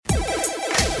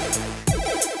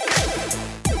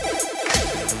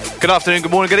Good afternoon, good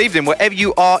morning, good evening, wherever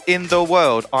you are in the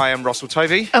world. I am Russell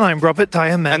Tovey. And I'm Robert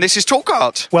Diamond. And this is Talk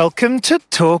Art. Welcome to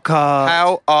Talk Art.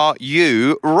 How are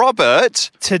you,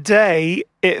 Robert? Today,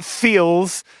 it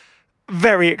feels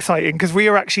very exciting because we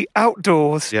are actually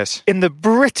outdoors in the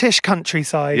British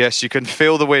countryside. Yes, you can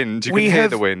feel the wind. You can hear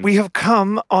the wind. We have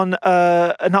come on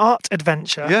an art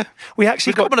adventure. Yeah.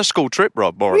 We've come on a school trip,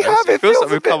 Rob, more or less. It feels like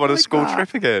we've come on a school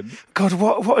trip again. God,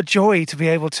 what a joy to be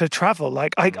able to travel.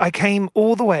 Like, I came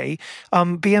all the way.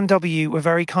 BMW were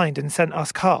very kind and sent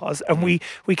us cars, and we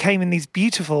came in these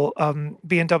beautiful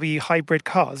BMW hybrid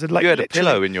cars. And, you had a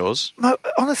pillow in yours. No,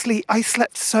 honestly, I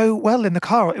slept so well in the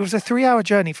car. It was a 3-hour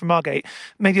journey from Margate,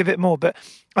 maybe a bit more, but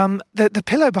the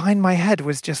pillow behind my head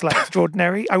was just like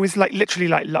extraordinary. I was like literally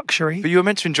like luxury. But you were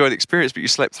meant to enjoy the experience, but you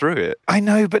slept through it. I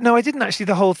know, but no, I didn't actually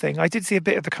the whole thing. I did see a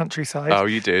bit of the countryside. Oh,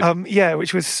 you did? Yeah,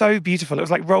 which was so beautiful. It was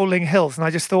like rolling hills, and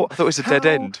I just thought... I thought it was a dead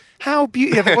end. How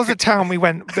beautiful. Yeah, there was a town we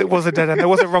went that was a dead end. There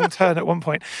was a wrong turn at one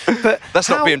point. But that's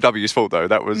not BMW's fault, though.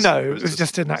 That was... No, it was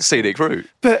just an accident. Scenic route.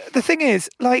 But the thing is,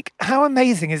 like, how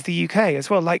amazing is the UK as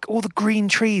well? Like, all the green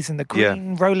trees and the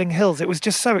green rolling hills. It was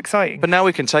just so exciting. But now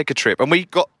we can take a trip, and we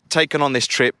got taken on this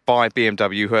trip by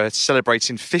BMW, who are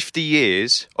celebrating 50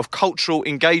 years of cultural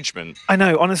engagement. I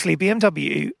know, honestly,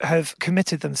 BMW have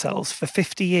committed themselves for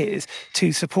 50 years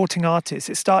to supporting artists.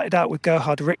 It started out with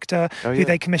Gerhard Richter, who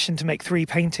they commissioned to make 3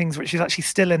 paintings, which is actually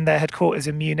still in their headquarters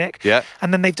in Munich. Yeah.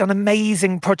 And then they've done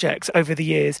amazing projects over the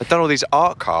years. They've done all these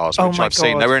art cars, which I've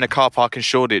seen. They were in a car park in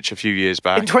Shoreditch a few years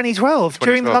back. In 2012,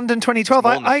 during London 2012.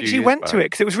 I actually went to it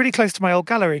because it was really close to my old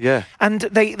gallery. Yeah. And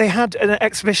they had an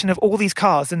exhibition of all these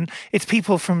cars, and it's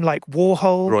people from like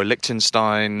Warhol, Roy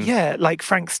Lichtenstein. Yeah, like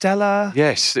Frank Stella.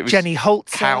 Yes. It was Jenny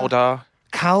Holzer.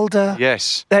 Calder.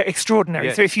 Yes. They're extraordinary.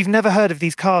 Yeah. So if you've never heard of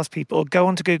these cars, people, go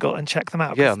onto Google and check them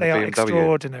out because they are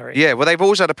extraordinary. Yeah, well, they've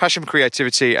always had a passion for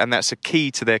creativity, and that's a key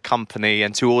to their company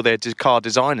and to all their car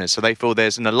designers. So they feel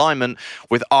there's an alignment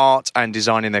with art and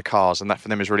designing their cars, and that for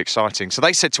them is really exciting. So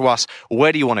they said to us,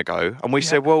 where do you want to go? And we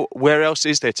said, well, where else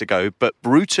is there to go but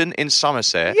Bruton in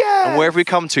Somerset? Yes. And where have we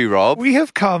come to, Rob? We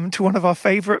have come to one of our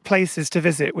favourite places to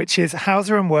visit, which is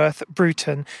Hauser and Wirth,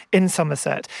 Bruton in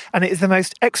Somerset. And it is the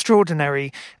most extraordinary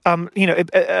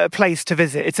a place to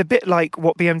visit. It's a bit like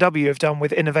what BMW have done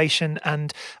with innovation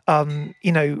and,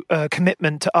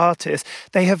 commitment to artists.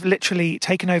 They have literally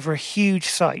taken over a huge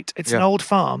site. It's an old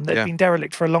farm that had been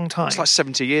derelict for a long time. It's like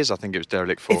 70 years, I think it was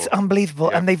derelict for. It's unbelievable.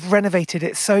 Yeah. And they've renovated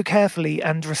it so carefully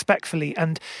and respectfully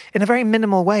and in a very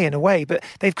minimal way, but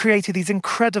they've created these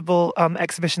incredible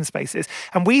exhibition spaces.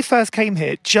 And we first came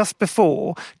here just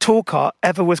before Talk Art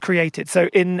ever was created. So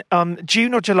in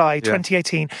June or July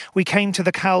 2018, we came to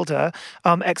the Calder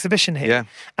exhibition here,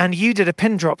 and you did a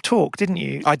pin drop talk, didn't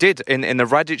you? I did in the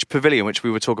Radic Pavilion, which we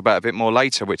will talk about a bit more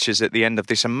later, which is at the end of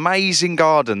this amazing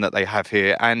garden that they have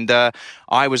here. And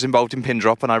I was involved in pin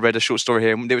drop, and I read a short story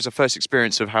here. It was the first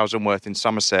experience of Hauser and Wirth in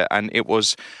Somerset, and it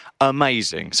was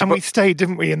amazing. So, and we stayed,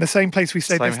 didn't we, in the same place we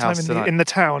stayed this time in the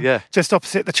town, just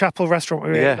opposite the Chapel restaurant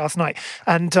we were at last night.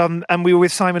 And we were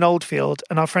with Simon Oldfield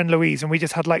and our friend Louise, and we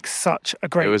just had like such a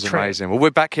great trip. It was amazing. Well, we're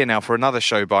back here now for another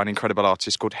show by an incredible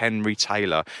artist called Henry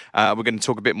Taylor. We're going to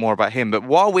talk a bit more about him. But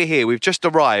while we're here, we've just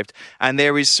arrived, and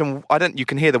there is some, you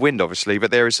can hear the wind obviously, but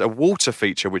there is a water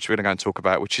feature which we're going to go and talk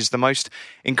about, which is the most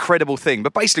incredible thing.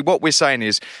 But basically what we're saying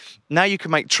is, now you can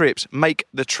make trips, make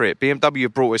the trip. BMW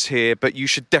have brought us here, but you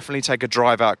should definitely take a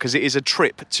drive out because it is a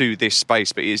trip to this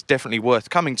space, but it is definitely worth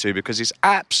coming to because it's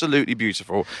absolutely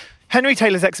beautiful. Henry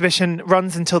Taylor's exhibition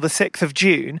runs until the 6th of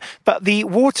June, but the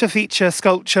water feature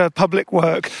sculpture public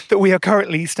work that we are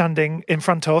currently standing in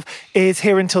front of is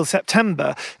here until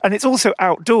September. And it's also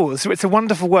outdoors, so it's a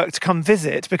wonderful work to come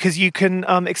visit because you can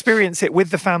experience it with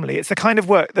the family. It's the kind of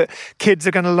work that kids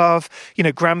are going to love,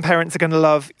 grandparents are going to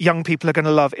love, young people are going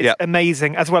to love. It's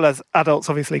amazing, as well as adults,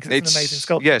 obviously, because it's an amazing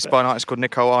sculpture. Yes, by an artist called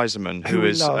Nicole Eiserman, who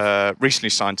is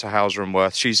recently signed to Hauser and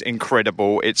Wirth. She's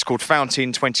incredible. It's called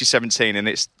Fountain 2017, and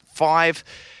it's 5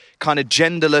 kind of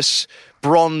genderless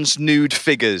bronze nude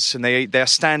figures, and they're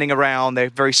standing around. They're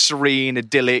very serene,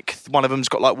 idyllic. One of them's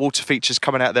got like water features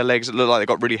coming out of their legs that look like they've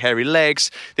got really hairy legs.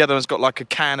 The other one's got like a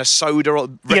can of soda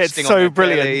resting on their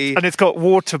brilliant belly. And it's got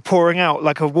water pouring out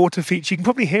like a water feature. You can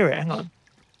probably hear it. Hang on.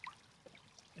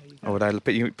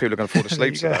 People are going to fall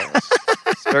asleep to that.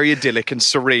 It's very idyllic and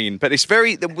serene, but it's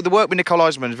very the work with Nicole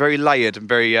Eiserman is very layered and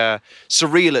very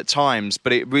surreal at times,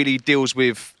 but it really deals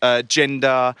with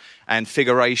gender and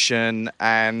figuration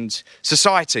and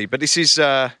society. But this is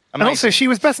amazing. And also, she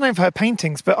was best known for her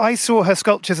paintings, but I saw her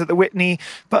sculptures at the Whitney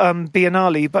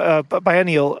Biennale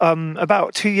Biennial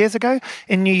about 2 years ago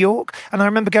in New York. And I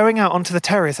remember going out onto the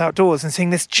terrace outdoors and seeing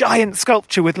this giant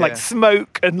sculpture with like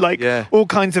smoke and like all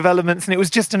kinds of elements. And it was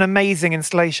just an amazing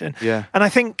installation. Yeah. And I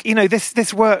think,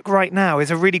 this work right now is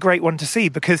a really great one to see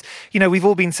because, we've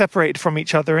all been separated from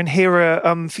each other. And here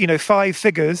are, 5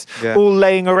 figures all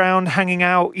laying around, hanging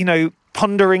out,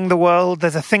 pondering the world.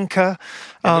 There's a thinker.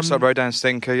 It looks like Rodin's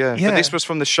thinker, yeah. But this was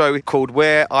from the show called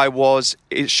Where I Was,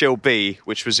 It Shall Be,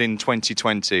 which was in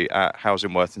 2020 at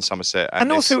Housenworth in Somerset.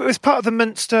 And also it was part of the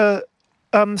Munster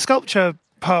sculpture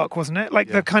park, wasn't it? Like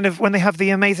the kind of when they have the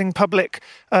amazing public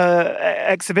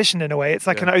exhibition in a way. It's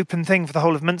like an open thing for the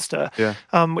whole of Munster,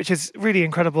 which is really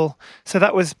incredible. So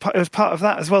it was part of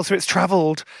that as well. So it's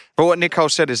travelled. But what Nicole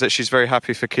said is that she's very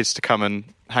happy for kids to come and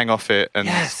hang off it and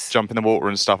jump in the water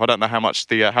and stuff. I don't know how much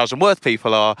the Housenworth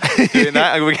people are doing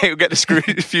that. We'll get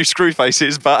a few screw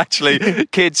faces, but actually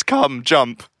kids come,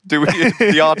 jump.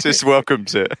 The artist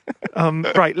welcomes it.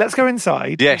 Right, let's go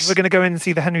inside. Yes. We're going to go in and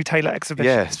see the Henry Taylor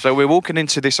exhibition. Yeah, so we're walking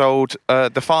into this old,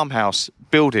 the farmhouse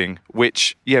building,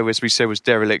 which, as we said, was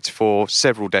derelict for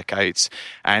several decades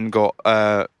and got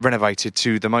renovated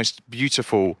to the most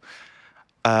beautiful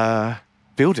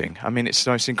building. I mean, it's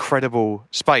the most incredible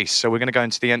space. So we're going to go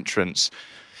into the entrance.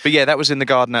 But that was in the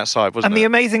garden outside, wasn't it? And the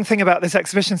amazing thing about this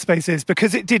exhibition space is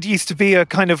because it did used to be a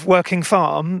kind of working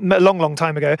farm a long, long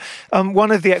time ago, one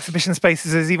of the exhibition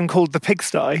spaces is even called the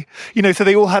pigsty. So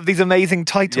they all have these amazing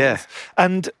titles. Yeah.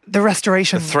 And the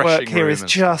restoration work here is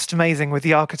just amazing with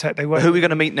the architect they work with. Who are we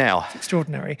going to meet now? It's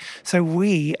extraordinary. So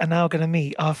we are now going to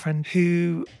meet our friend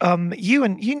who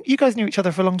you guys knew each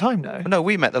other for a long time now. No,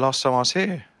 we met the last time I was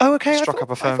here. Oh, okay. Struck up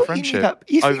a firm friendship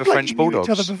over French bulldogs.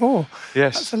 You knew each other before.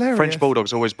 Yes. That's hilarious. French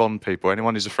bulldogs always bond people.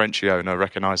 Anyone who's a Frenchie owner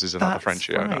recognises another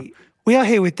Frenchie owner. We are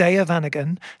here with Daya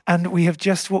Vanagan, and we have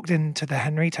just walked into the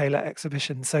Henry Taylor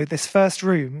exhibition. So this first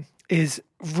room is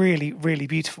really, really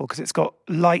beautiful because it's got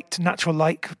natural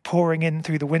light pouring in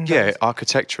through the windows. Yeah,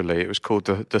 architecturally, it was called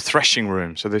the threshing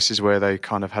room. So this is where they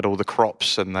kind of had all the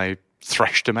crops and they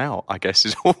threshed them out, I guess.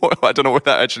 I don't know what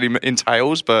that actually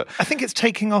entails, but I think it's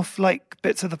taking off like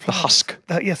bits of the plant. The husk.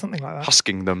 Something like that.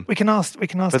 Husking them. We can ask.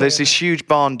 But there's these huge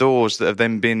barn doors that have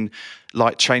then been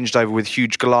like changed over with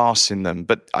huge glass in them.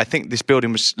 But I think this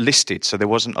building was listed, so there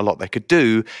wasn't a lot they could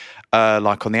do,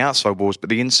 like on the outside walls. But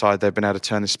the inside, they've been able to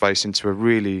turn this space into a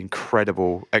really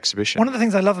incredible exhibition. One of the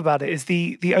things I love about it is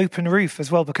the open roof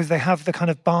as well, because they have the kind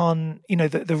of barn,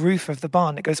 the roof of the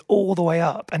barn. It goes all the way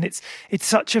up, and it's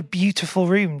such a beautiful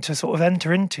room to sort of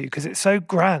enter into because it's so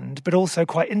grand, but also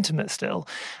quite intimate still,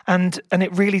 and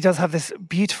it really does have this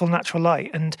beautiful natural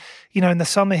light. And in the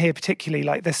summer here, particularly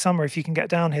like this summer, if you can get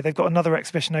down here, they've got another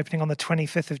exhibition opening on the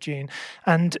 25th of June,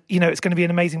 and it's going to be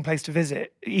an amazing place to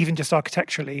visit, even just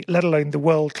architecturally, let alone the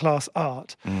world-class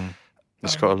art.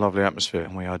 It's got a lovely atmosphere,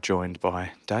 and we are joined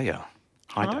by Daya.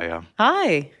 Hi, Daya.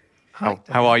 Hi.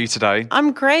 How are you today?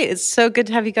 I'm great. It's so good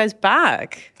to have you guys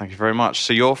back. Thank you very much.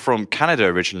 So you're from Canada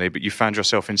originally, but you found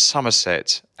yourself in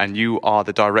Somerset, and you are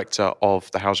the director of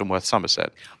the Housenworth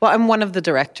Somerset. Well, I'm one of the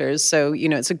directors, so,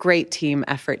 it's a great team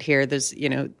effort here. There's,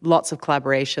 lots of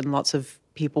collaboration, lots of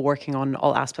people working on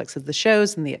all aspects of the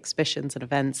shows and the exhibitions and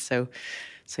events. So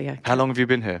yeah. How long have you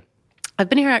been here? I've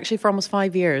been here actually for almost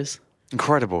 5 years.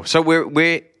 Incredible. So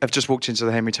we have just walked into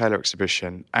the Henry Taylor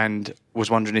exhibition and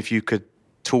was wondering if you could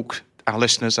talk our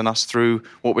listeners and us through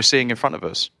what we're seeing in front of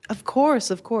us. Of course.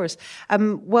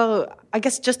 Well, I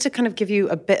guess just to kind of give you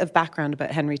a bit of background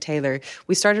about Henry Taylor,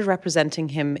 we started representing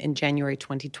him in January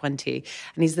 2020,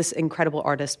 and he's this incredible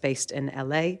artist based in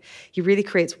LA. He really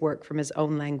creates work from his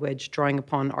own language, drawing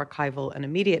upon archival and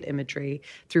immediate imagery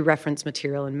through reference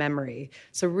material and memory.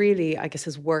 So really, I guess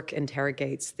his work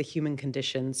interrogates the human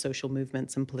condition, social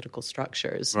movements, and political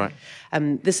structures. Right.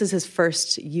 This is his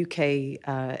first UK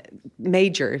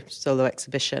major solo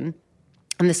exhibition.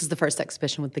 And this is the first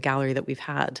exhibition with the gallery that we've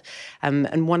had.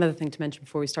 And one other thing to mention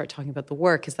before we start talking about the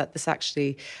work is that this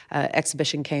actually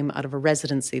exhibition came out of a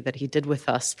residency that he did with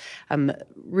us,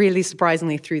 really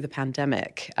surprisingly through the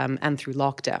pandemic and through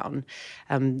lockdown.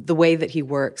 The way that he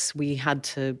works, he had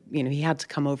to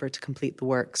come over to complete the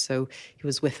work. So he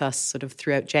was with us sort of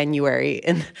throughout January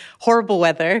in horrible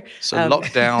weather. So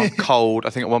lockdown, cold.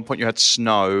 I think at one point you had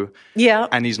snow. Yeah.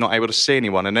 And he's not able to see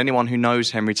anyone. And anyone who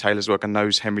knows Henry Taylor's work and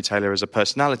knows Henry Taylor as a person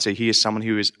personality, he is someone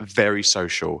who is very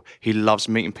social. He loves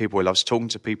meeting people, he loves talking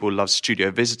to people, loves studio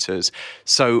visitors.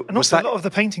 So and also a lot of the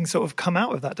paintings sort of come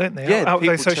out of that, don't they? Yeah, out of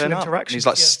those people social turn up. interactions. And he's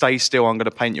like, stay still, I'm going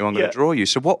to paint you, I'm going to draw you.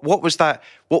 So what was that?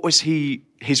 What was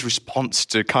his response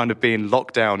to kind of being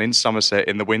locked down in Somerset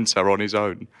in the winter on his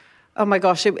own? Oh my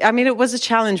gosh. It was a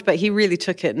challenge, but he really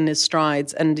took it in his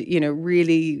strides and,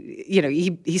 really,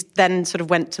 he then sort of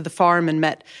went to the farm and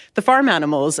met the farm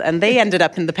animals and they ended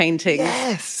up in the paintings.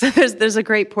 Yes. So there's a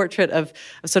great portrait of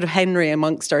sort of Henry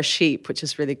amongst our sheep, which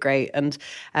is really great. And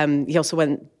he also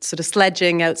went sort of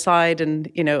sledging outside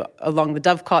and, along the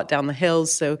Dovecot down the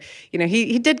hills. So,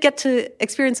 he did get to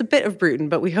experience a bit of Bruton,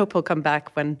 but we hope he'll come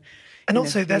back when... And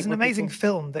also, there's an amazing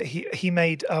film that he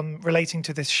made relating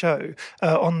to this show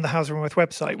on the Houser and Worth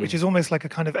website, which is almost like a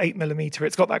kind of 8mm.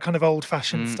 It's got that kind of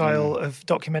old-fashioned style of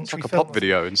documentary it's like film. A pop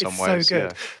video in some ways. So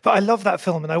good. Yeah. But I love that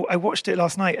film, and I watched it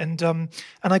last night, and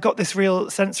I got this real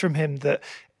sense from him that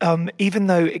even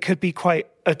though it could be quite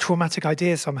a traumatic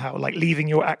idea somehow, like leaving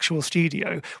your actual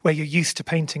studio where you're used to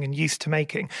painting and used to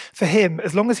making, for him,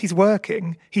 as long as he's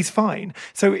working, he's fine.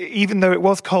 So even though it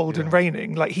was cold and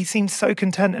raining, like he seemed so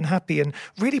content and happy and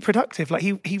really productive. Like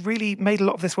he really made a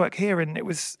lot of this work here, and it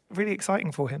was really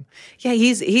exciting for him. Yeah,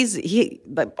 he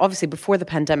obviously before the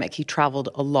pandemic he traveled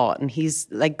a lot, and he's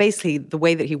like basically the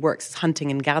way that he works is hunting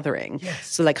and gathering. Yes.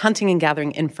 So like hunting and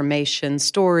gathering information,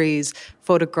 stories,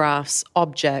 photographs,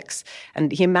 objects,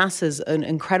 and he amasses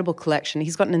an incredible collection.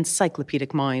 He's got an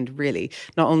encyclopedic mind, really,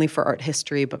 not only for art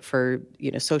history, but for,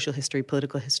 social history,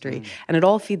 political history. And it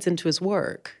all feeds into his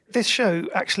work. This show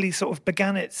actually sort of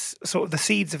began the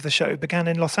seeds of the show began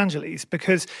in Los Angeles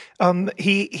because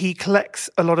he collects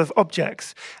a lot of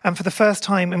objects. And for the first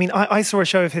time, I saw a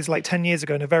show of his like 10 years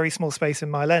ago in a very small space in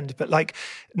Mile End, but like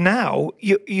now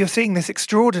you're seeing this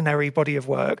extraordinary body of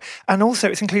work, and also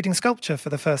it's including sculpture for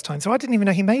the first time. So I didn't even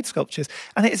know he made sculptures.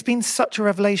 And it's been such a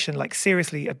revelation, like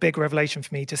seriously a big revelation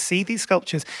for me to see these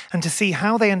sculptures and to see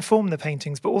how they inform the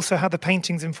paintings, but also how the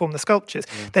paintings inform the sculptures.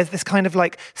 There's this kind of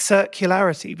like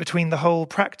circularity between the whole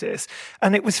practice.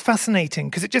 And it was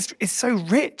fascinating because it just is so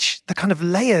rich, the kind of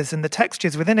layers and the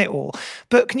textures within it all.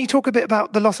 But can you talk a bit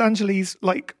about the Los Angeles,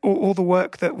 like all the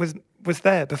work that was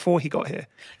there before he got here?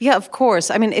 Yeah, of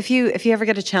course. If you ever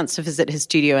get a chance to visit his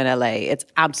studio in LA, it's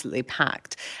absolutely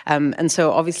packed. And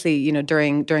so obviously,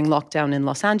 during lockdown in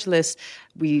Los Angeles,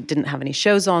 we didn't have any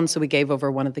shows on, so we gave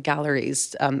over one of the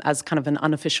galleries as kind of an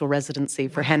unofficial residency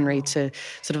for Henry to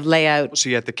sort of lay out. So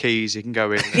you had the keys, you can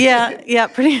go in. Yeah,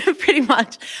 pretty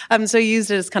much. So he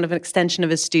used it as kind of an extension of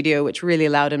his studio, which really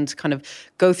allowed him to kind of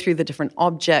go through the different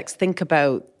objects, think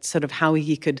about sort of how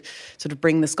he could sort of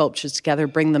bring the sculptures together,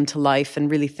 bring them to life,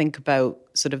 and really think about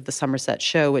sort of the Somerset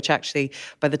show, which actually,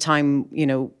 by the time,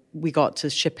 we got to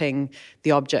shipping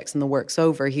the objects and the works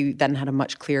over, he then had a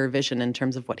much clearer vision in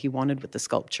terms of what he wanted with the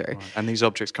sculpture. Right. And these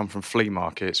objects come from flea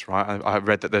markets, right? I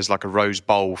read that there's like a Rose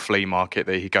Bowl flea market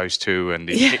that he goes to, and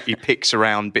he picks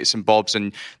around bits and bobs,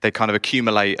 and they kind of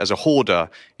accumulate as a hoarder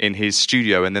in his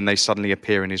studio, and then they suddenly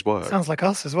appear in his work. Sounds like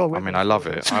us as well. I love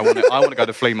it. I want to go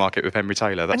to flea market with Henry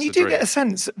Taylor. That's and you the do dream. get a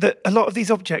sense that a lot of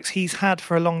these objects he's had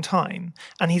for a long time,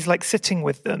 and he's like sitting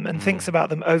with them and thinks about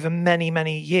them over many,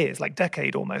 many years, like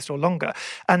decade almost or longer.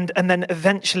 And then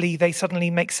eventually they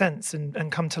suddenly make sense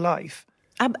and come to life.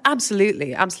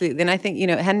 Absolutely. And I think,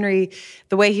 Henry,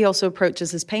 the way he also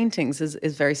approaches his paintings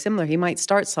is very similar. He might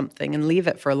start something and leave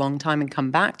it for a long time and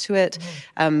come back to it,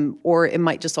 or it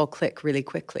might just all click really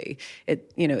quickly.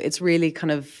 It's really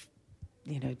kind of,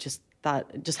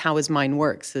 just how his mind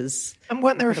works is. And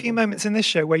weren't there a few moments in this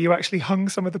show where you actually hung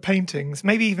some of the paintings?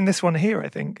 Maybe even this one here, I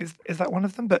think. Is that one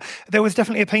of them? But there was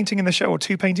definitely a painting in the show, or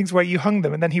two paintings where you hung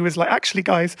them, and then he was like, actually,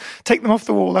 guys, take them off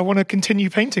the wall. I want to continue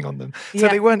painting on them. So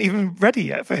they weren't even ready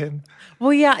yet for him.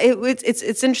 Well, yeah,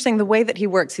 it's interesting. The way that he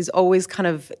works, he's always kind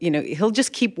of, he'll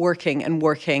just keep working and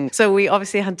working. So we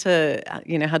obviously had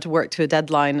to work to a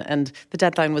deadline, and the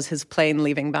deadline was his plane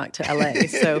leaving back to LA.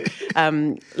 So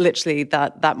literally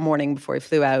that morning before he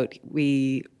flew out,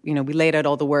 we laid out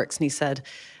all the works, and he said,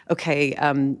 okay,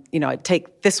 I'd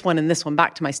take this one and this one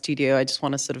back to my studio. I just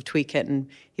want to sort of tweak it. And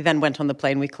he then went on the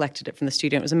plane. We collected it from the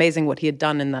studio. It was amazing what he had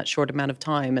done in that short amount of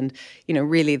time. And,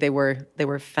 really they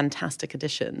were fantastic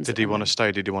additions. Did he want to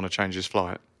stay? Did he want to change his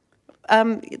flight?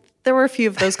 There were a few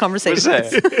of those conversations.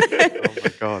 Was there? Oh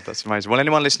my God, that's amazing. Well,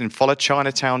 anyone listening, follow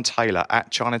Chinatown Taylor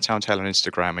at Chinatown Taylor on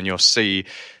Instagram, and you'll see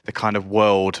the kind of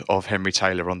world of Henry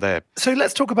Taylor on there. So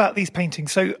let's talk about these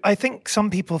paintings. So I think some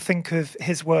people think of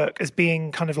his work as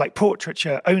being kind of like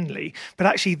portraiture only, but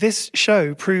actually this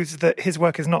show proves that his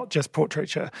work is not just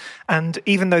portraiture. And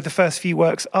even though the first few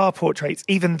works are portraits,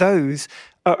 even those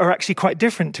are actually quite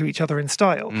different to each other in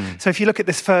style. So if you look at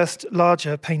this first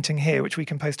larger painting here, which we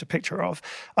can post a picture of,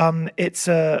 it's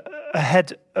a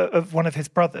head of one of his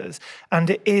brothers, and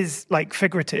it is like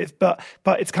figurative, but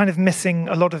it's kind of missing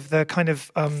a lot of the kind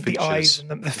of the eyes and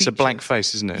the features. It's a blank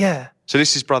face, isn't it? Yeah. So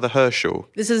this is Brother Herschel.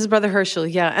 This is his brother Herschel,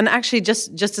 yeah. And actually,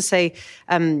 just to say,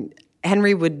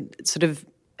 Henry would sort of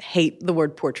hate the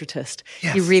word portraitist.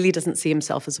 Yes. He really doesn't see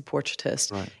himself as a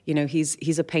portraitist. Right. You know,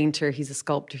 he's a painter, he's a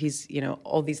sculptor, he's, you know,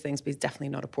 all these things, but he's definitely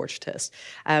not a portraitist.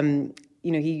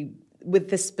 You know,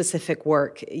 with this specific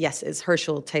work, yes, it's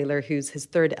Herschel Taylor, who's his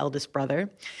third eldest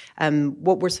brother.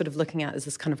 What we're sort of looking at is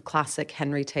this kind of classic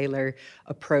Henry Taylor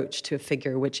approach to a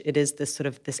figure, which it is this sort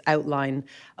of this outline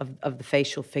of the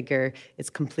facial figure. It's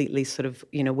completely sort of,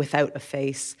 you know, without a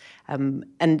face. And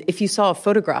if you saw a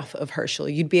photograph of Herschel,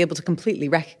 you'd be able to completely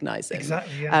recognize him.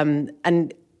 Exactly, yeah.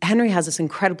 And Henry has this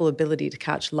incredible ability to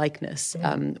catch likeness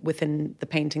within the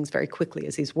paintings very quickly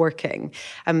as he's working.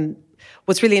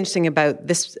 What's really interesting about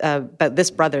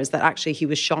this brother is that actually he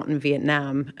was shot in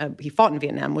Vietnam. He fought in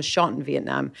Vietnam, was shot in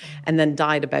Vietnam, and then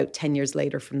died about 10 years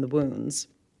later from the wounds.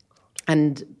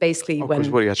 And basically Because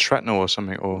he had shrapnel or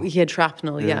something? Or he had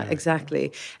shrapnel, yeah,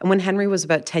 exactly. And when Henry was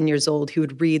about 10 years old, he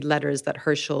would read letters that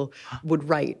Herschel would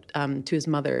write to his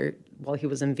mother while he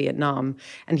was in Vietnam.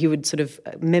 And he would sort of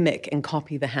mimic and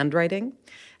copy the handwriting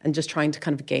and just trying to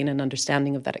kind of gain an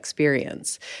understanding of that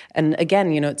experience. And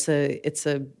again, you know, it's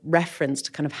a reference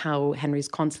to kind of how Henry's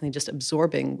constantly just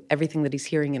absorbing everything that he's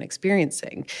hearing and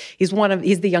experiencing. He's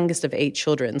the youngest of 8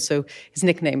 children, so his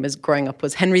nickname as growing up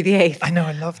was Henry VIII. I know,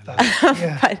 I love that.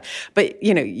 Yeah. but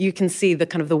you know, you can see the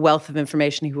kind of the wealth of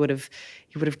information he would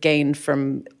have gained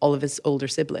from all of his older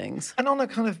siblings. And on a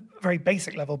kind of very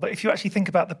basic level, but if you actually think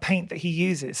about the paint that he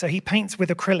uses, so he paints with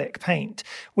acrylic paint,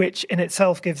 which in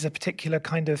itself gives a particular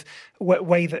kind of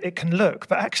way that it can look.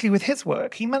 But actually with his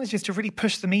work, he manages to really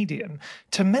push the medium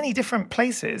to many different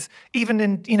places, even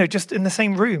in, you know, just in the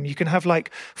same room. You can have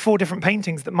like 4 different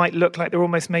paintings that might look like they're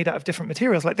almost made out of different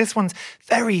materials. Like this one's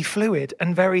very fluid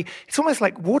and it's almost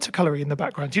like watercolory in the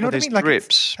background. Do you know what I mean? Like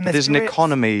drips. There's an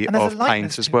economy of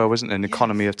paint as well, isn't there? An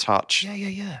economy of touch.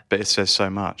 Yeah. But it says so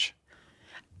much.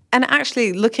 And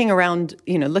actually, looking around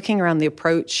the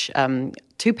approach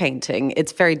to painting,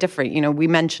 it's very different. You know, we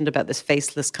mentioned about this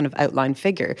faceless kind of outline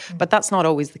figure, but that's not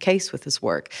always the case with his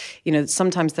work. You know,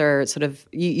 sometimes there are sort of,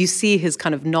 you see his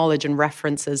kind of knowledge and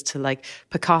references to like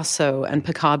Picasso and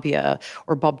Picabia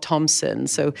or Bob Thompson.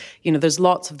 So, you know, there's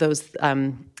lots of those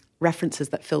references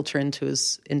that filter into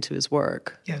his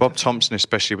work. Yeah, Bob Thompson,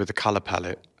 especially with the colour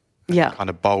palette. Yeah. Kind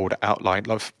of bold outline,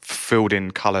 like filled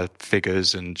in colour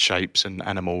figures and shapes and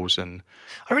animals. And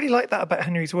I really like that about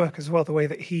Henry's work as well, the way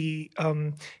that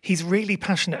he's really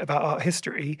passionate about art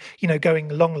history, you know, going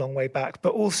a long, long way back, but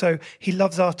also he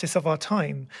loves artists of our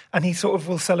time, and he sort of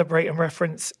will celebrate and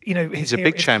reference, you know, his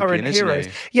champion, isn't heroes.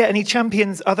 he? Yeah, and he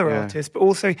champions other artists, but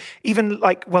also even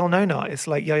like well-known artists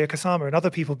like Yayoi Kusama and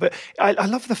other people. But I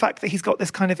love the fact that he's got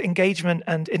this kind of engagement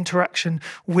and interaction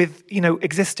with, you know,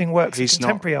 existing works of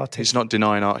contemporary artists. He's not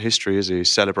denying art history, is he?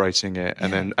 He's celebrating it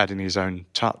and then adding his own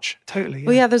touch. Totally. Yeah.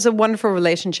 Well, yeah, there's a wonderful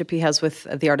relationship he has with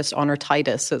the artist Honor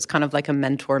Titus. So it's kind of like a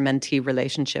mentor-mentee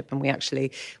relationship. And we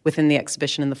actually, within the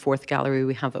exhibition in the 4th gallery,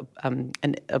 we have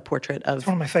a portrait of It's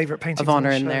one of my favourite paintings of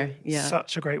Honor on the in show. there. Yeah.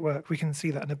 Such a great work. We can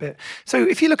see that in a bit. So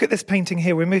if you look at this painting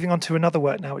here, we're moving on to another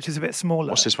work now, which is a bit smaller.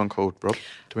 What's this one called, Rob?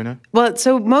 Do we know? Well,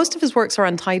 so most of his works are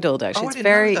untitled, actually. I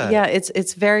didn't know that.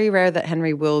 It's very rare that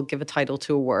Henry will give a title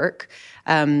to a work.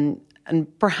 And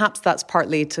perhaps that's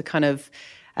partly to kind of,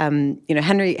 you know,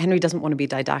 Henry doesn't want to be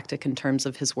didactic in terms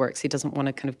of his works. He doesn't want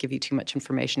to kind of give you too much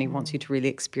information. He wants you to really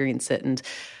experience it and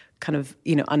kind of,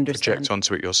 you know, understand. Project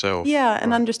onto it yourself. Yeah,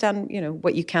 and understand, you know,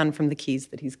 what you can from the keys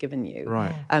that he's given you.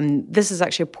 Right. This is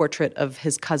actually a portrait of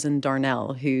his cousin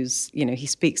Darnell, who's, you know, he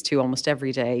speaks to almost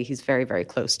every day. He's very, very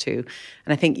close to.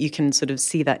 And I think you can sort of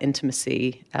see that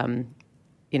intimacy,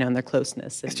 you know, and their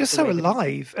closeness. It's just so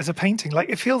alive as a painting. Like,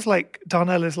 it feels like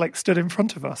Darnell is like stood in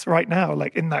front of us right now,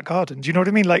 like in that garden. Do you know what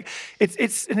I mean? Like,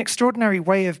 it's an extraordinary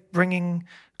way of bringing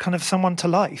kind of someone to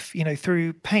life, you know,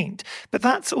 through paint. But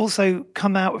that's also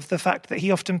come out of the fact that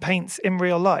he often paints in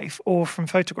real life or from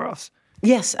photographs.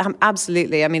 Yes,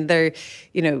 absolutely. I mean, there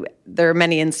are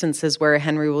many instances where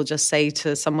Henry will just say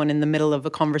to someone in the middle of a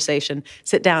conversation,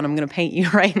 "Sit down, I'm going to paint you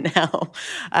right now."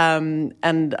 And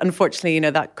unfortunately, you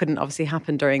know, that couldn't obviously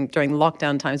happen during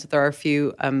lockdown times. But there are a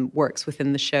few works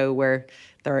within the show where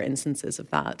there are instances of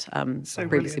that So previously.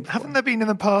 brilliant. Haven't there been in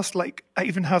the past, like,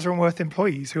 even Hauser and Wirth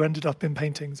employees who ended up in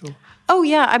paintings? Or Oh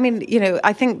yeah, I mean,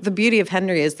 I think the beauty of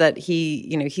Henry is that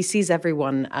he sees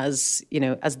everyone as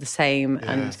as the same,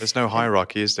 and there's no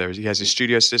hierarchy, is there? He has his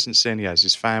studio assistants in, he has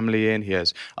his family in, he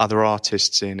has other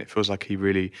artists in. It feels like he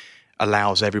really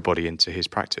allows everybody into his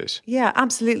practice. Yeah,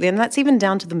 absolutely, and that's even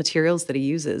down to the materials that he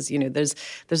uses.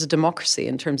 There's a democracy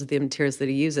in terms of the materials that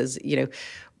he uses.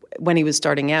 When he was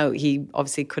starting out, he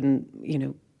obviously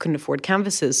couldn't afford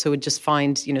canvases, so would just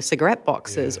find cigarette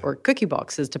boxes or cookie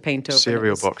boxes to paint over.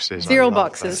 Cereal boxes. Cereal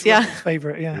boxes, yeah.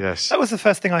 Favourite, yeah. Yes. That was the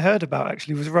first thing I heard about,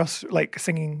 actually, was Russ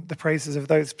singing the praises of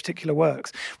those particular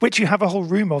works, which you have a whole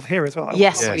room of here as well.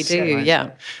 Yes, we do,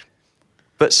 yeah.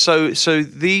 But so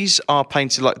these are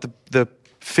painted, like the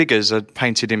figures are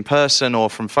painted in person or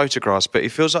from photographs, but it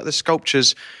feels like the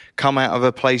sculptures come out of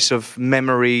a place of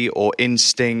memory or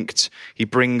instinct. He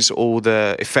brings all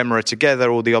the ephemera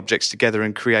together, all the objects together,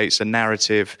 and creates a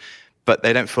narrative, but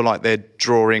they don't feel like they're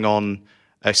drawing on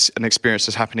an experience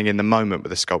that's happening in the moment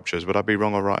with the sculptures. Would I be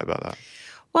wrong or right about that?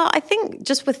 Well, I think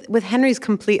just with Henry's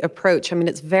complete approach, I mean,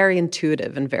 it's very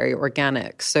intuitive and very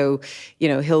organic. So,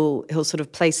 he'll sort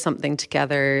of place something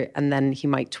together and then he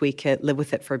might tweak it, live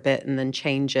with it for a bit and then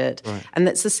change it. Right. And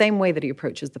that's the same way that he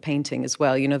approaches the painting as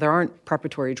well. There aren't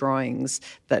preparatory drawings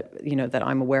that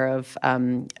I'm aware of.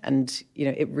 And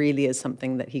it really is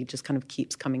something that he just kind of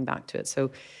keeps coming back to it. So,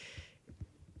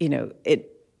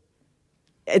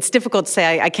 it's difficult to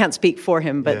say. I can't speak for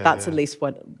him, but that's at least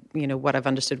what I've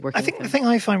understood working. I think with the him.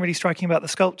 thing I find really striking about the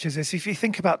sculptures is if you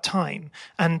think about time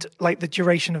and like the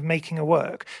duration of making a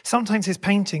work, sometimes his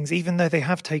paintings, even though they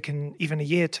have taken even a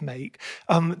year to make,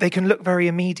 they can look very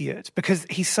immediate because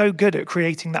he's so good at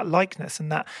creating that likeness and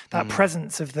that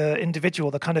presence of the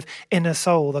individual, the kind of inner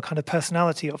soul, the kind of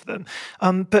personality of them.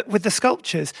 But with the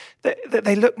sculptures,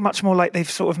 they look much more like they've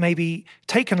sort of maybe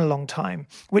taken a long time,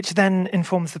 which then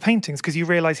informs the paintings because you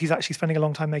realise he's actually spending a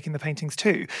long time making the paintings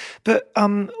too. But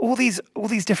all these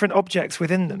different objects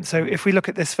within them. So if we look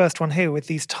at this first one here with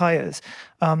these tyres,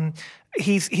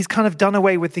 he's kind of done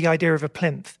away with the idea of a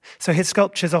plinth. So his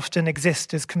sculptures often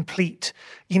exist as complete,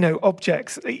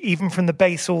 objects, even from the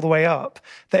base all the way up.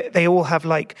 They all have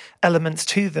like elements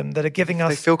to them that are giving us.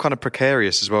 They feel kind of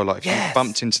precarious as well. Like if you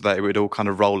bumped into that, it would all kind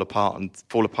of roll apart and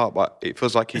fall apart. But it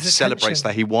feels like he celebrates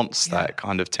that. He wants that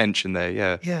kind of tension there.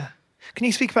 Yeah. Yeah. Can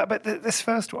you speak about this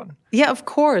first one? Yeah, of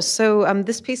course. So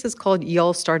this piece is called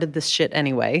Y'all Started This Shit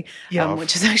Anyway,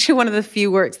 which is actually one of the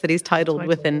few works that he's titled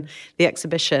within the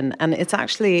exhibition. And it's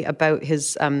actually about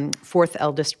his fourth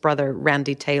eldest brother,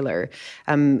 Randy Taylor,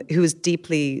 who was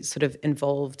deeply sort of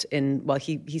involved in,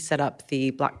 he set up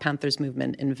the Black Panthers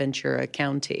movement in Ventura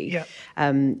County.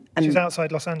 Yeah. Which is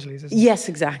outside Los Angeles, isn't it? Yes,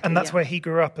 exactly. And that's where he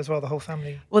grew up as well, the whole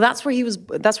family. Well, that's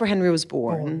where Henry was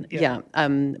born. Yeah.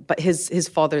 But his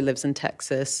father lives in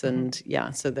Texas, and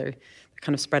so they're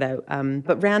kind of spread out.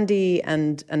 But Randy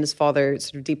and his father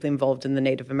sort of deeply involved in the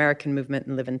Native American movement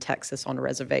and live in Texas on a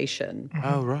reservation.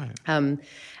 Oh, right. And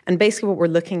basically what we're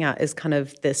looking at is kind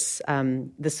of this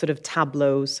sort of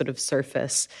tableau sort of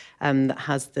surface that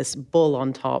has this bull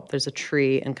on top. There's a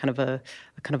tree and kind of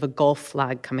a Gulf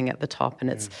flag coming at the top, and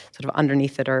it's sort of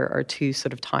underneath it are two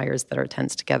sort of tires that are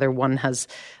tensed together. One has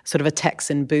sort of a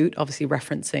Texan boot, obviously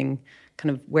referencing kind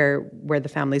of where the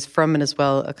family's from, and as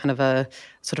well a kind of a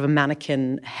sort of a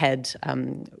mannequin head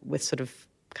with sort of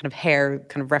kind of hair,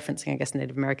 kind of referencing, I guess,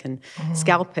 Native American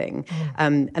scalping.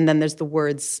 And then there's the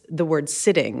word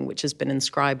sitting, which has been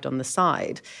inscribed on the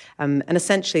side. And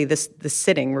essentially this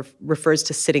sitting refers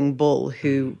to Sitting Bull,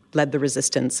 who led the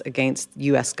resistance against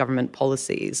U.S. government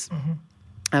policies.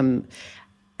 And,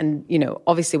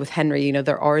 obviously with Henry,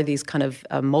 there are these kind of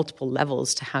multiple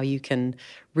levels to how you can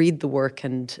read the work.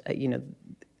 And,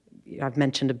 I've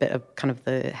mentioned a bit of kind of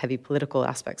the heavy political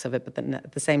aspects of it, but then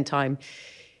at the same time,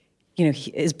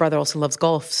 his brother also loves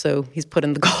golf, so he's put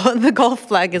in the golf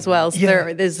flag as well.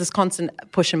 So there's this constant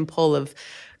push and pull of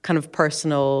kind of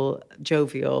personal,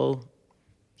 jovial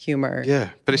humor.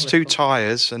 Yeah, but it's two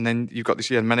tyres, and then you've got this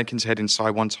mannequin's head inside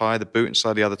one tyre, the boot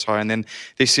inside the other tyre, and then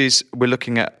we're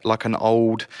looking at like an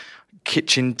old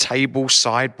kitchen table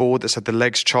sideboard that's had the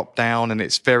legs chopped down, and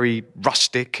it's very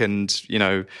rustic and,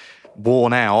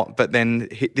 worn out, but then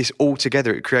this all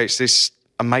together, it creates this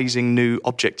amazing new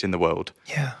object in the world.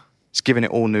 Yeah. It's giving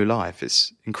it all new life.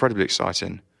 It's incredibly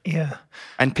exciting. Yeah.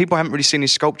 And people haven't really seen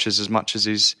his sculptures as much as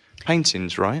his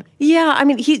paintings, right? Yeah, I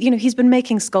mean, he's been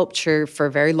making sculpture for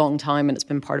a very long time, and it's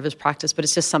been part of his practice. But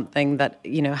it's just something that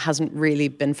hasn't really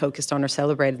been focused on or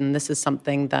celebrated. And this is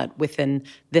something that within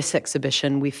this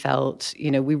exhibition we felt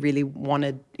we really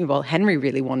wanted. Well, Henry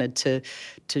really wanted to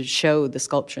show the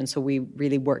sculpture, and so we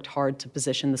really worked hard to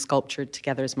position the sculpture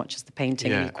together as much as the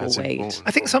painting in equal weight. Important.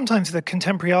 I think sometimes the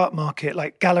contemporary art market,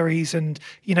 like galleries, and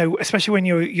especially when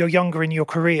you're younger in your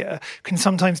career, can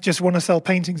sometimes just want to sell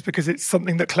paintings because it's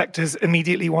something that collectors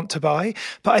immediately want to buy.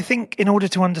 But I think in order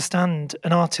to understand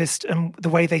an artist and the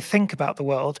way they think about the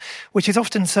world, which is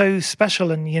often so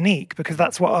special and unique, because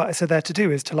that's what artists are there to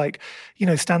do, is to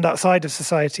stand outside of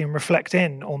society and reflect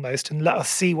in almost and let us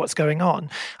see what's going on.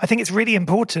 I think it's really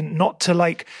important not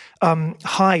to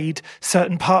hide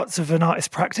certain parts of an artist's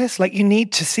practice. You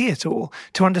need to see it all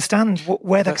to understand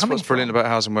where they're coming from. That's what's brilliant about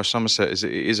House in West Somerset is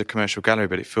it is a commercial gallery,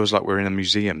 but it feels like we're in a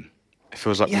museum. It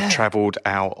feels like we've travelled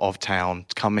out of town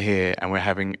to come here and we're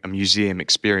having a museum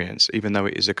experience, even though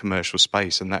it is a commercial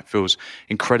space. And that feels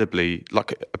incredibly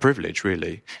like a privilege,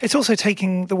 really. It's also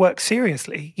taking the work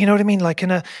seriously. You know what I mean?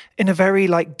 In a very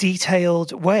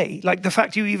detailed way. The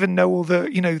fact you even know all the,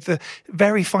 the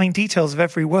very fine details of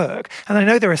every work. And I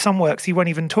know there are some works he won't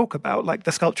even talk about, like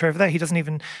the sculpture over there. He doesn't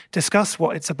even discuss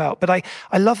what it's about. But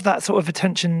I love that sort of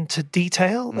attention to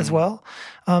detail as well.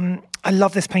 I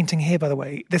love this painting here, by the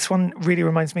way. This one really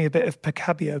reminds me a bit of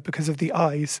Picabio because of the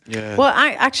eyes. Yeah. Well,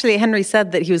 actually, Henry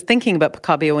said that he was thinking about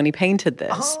Picabio when he painted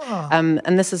this. And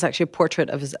this is actually a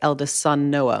portrait of his eldest son,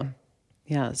 Noah.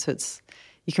 Yeah, so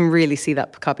you can really see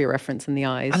that Picabio reference in the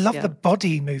eyes. I love the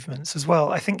body movements as well.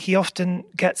 I think he often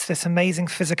gets this amazing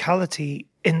physicality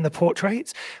in the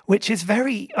portraits, which is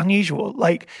very unusual.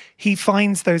 He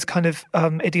finds those kind of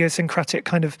idiosyncratic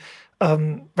kind of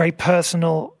very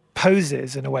personal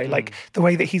poses in a way, the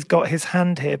way that he's got his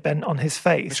hand here bent on his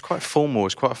face. It's quite formal.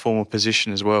 It's quite a formal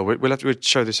position as well. We'll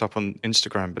show this up on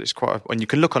Instagram, but it's and you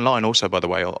can look online also, by the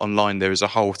way. Online there is a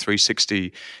whole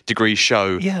 360-degree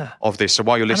show of this. So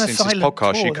while you're listening to this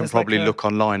podcast, you can probably look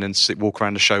online and walk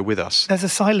around the show with us. There's a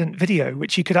silent video,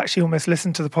 which you could actually almost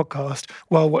listen to the podcast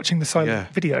while watching the silent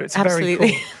video. It's Absolutely.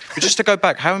 very cool. But just to go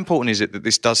back, how important is it that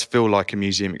this does feel like a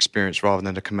museum experience rather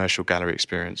than a commercial gallery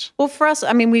experience? Well, for us,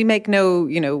 I mean, we make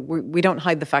we don't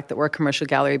hide the fact that we're a commercial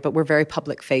gallery, but we're very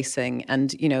public facing.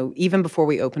 And, even before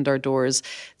we opened our doors,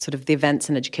 sort of the events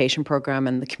and education program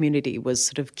and the community was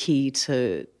sort of key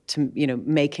to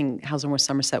making House in West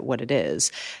Somerset what it is.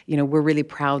 We're really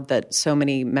proud that so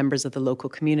many members of the local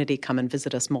community come and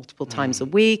visit us multiple times a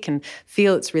week and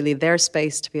feel it's really their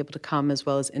space to be able to come, as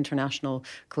well as international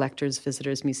collectors,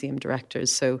 visitors, museum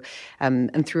directors. So,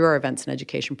 and through our events and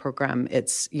education program,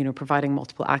 it's, providing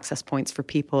multiple access points for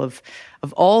people of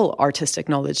all artistic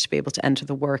knowledge to be able to enter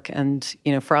the work. And,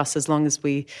 for us, as long as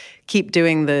we keep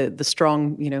doing the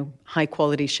strong, high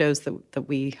quality shows that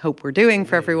we hope we're doing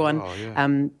for everyone,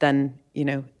 then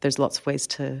there's lots of ways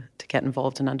to get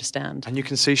involved and understand. And you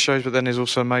can see shows, but then there's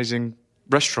also amazing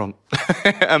restaurant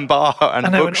and bar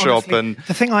and bookshop. And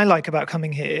the thing I like about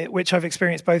coming here, which I've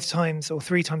experienced both times or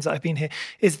 3 times that I've been here,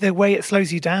 is the way it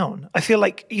slows you down. I feel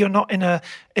like you're not in a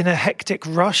hectic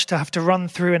rush to have to run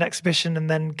through an exhibition and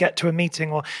then get to a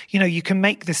meeting, or you can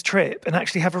make this trip and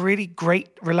actually have a really great,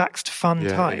 relaxed, fun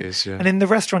time. It is, yeah. And in the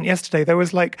restaurant yesterday, there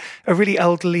was a really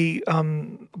elderly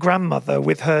grandmother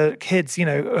with her kids,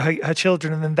 her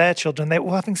children and then their children. They were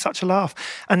all having such a laugh.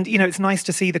 And it's nice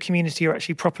to see the community are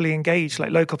actually properly engaged,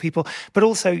 like local people, but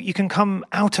also you can come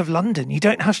out of London. You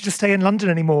don't have to just stay in London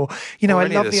anymore. I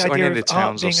love the idea of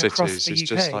art being across the UK.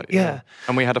 Just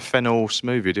and we had a Fennel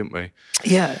smoothie, didn't we?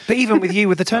 Yeah, but even with you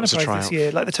with the Turner Prize this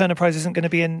year, the Turner Prize isn't going to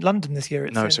be in London this year.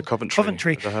 It's a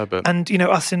Coventry. And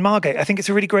us in Margate. I think it's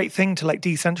a really great thing to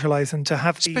decentralise and to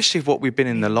have, especially what we've been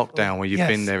in the lockdown, where you've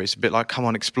been there. It's a bit like, come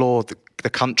on, explore the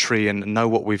country and know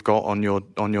what we've got on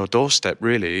your doorstep.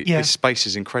 Really, this space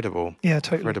is incredible. Yeah,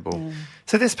 totally incredible. Yeah.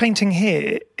 So this painting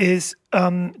here is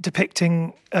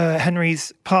depicting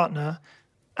Henry's partner,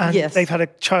 and they've had a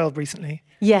child recently.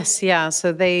 Yes, yeah.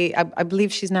 So I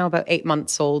believe she's now about 8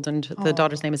 months old, and the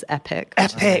daughter's name is Epic.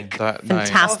 Epic,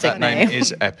 fantastic name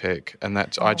is Epic, and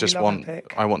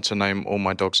I want to name all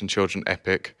my dogs and children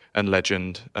Epic and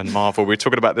Legend and Marvel. We were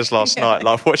talking about this last night.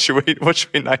 What should we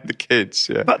name the kids?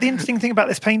 Yeah. But the interesting thing about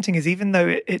this painting is, even though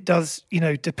it does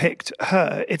depict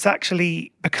her, it's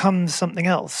actually becomes something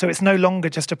else. So it's no longer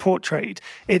just a portrait.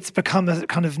 It's become a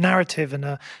kind of narrative and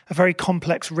a very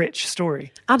complex, rich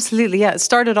story. Absolutely, yeah. It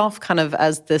started off kind of as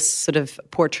as this sort of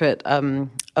portrait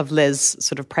of Liz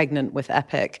sort of pregnant with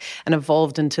Epic and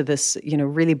evolved into this,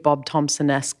 really Bob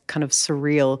Thompson-esque kind of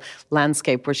surreal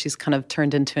landscape where she's kind of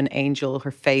turned into an angel.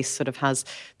 Her face sort of has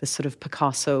this sort of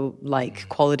Picasso-like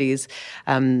qualities.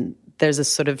 There's a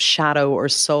sort of shadow or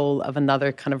soul of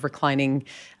another kind of reclining,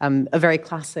 a very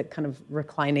classic kind of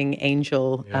reclining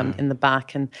angel in the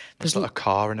back. And there's like a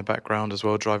car in the background as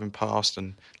well, driving past,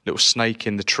 and little snake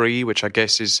in the tree, which I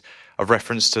guess is a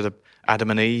reference to the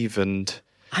Adam and Eve. And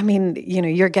I mean,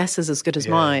 your guess is as good as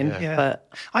mine. Yeah. But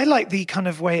I like the kind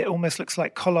of way it almost looks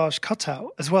like collage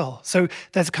cutout as well. So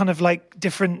there's kind of like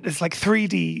there's like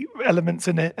 3D elements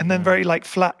in it, and then very like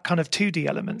flat kind of 2D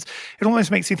elements. It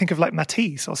almost makes you think of like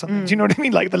Matisse or something. Do you know what I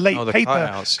mean? Like the late the paper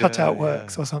cutouts, cutout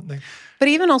works or something. But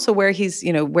even also where he's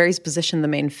positioned the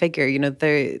main figure,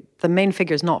 the main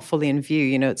figure is not fully in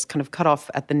view. It's kind of cut off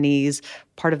at the knees.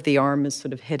 Part of the arm is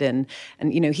sort of hidden,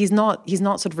 and he's not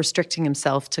sort of restricting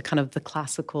himself to kind of the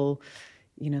classical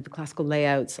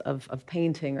layouts of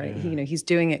painting. Right? He's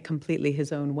doing it completely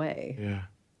his own way.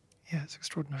 Yeah, it's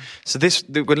extraordinary. So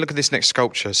we'll look at this next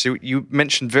sculpture. So you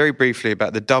mentioned very briefly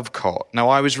about the Dovecot. Now,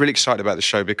 I was really excited about the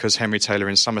show because Henry Taylor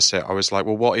in Somerset, I was like,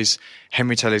 well, what is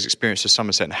Henry Taylor's experience of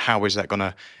Somerset and how is that going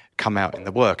to come out in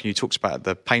the work? And you talked about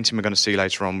the painting we're going to see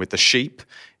later on with the sheep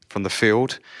from the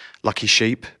field, lucky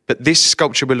sheep. But this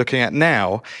sculpture we're looking at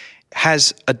now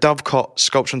has a dovecot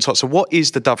sculpture on top. So what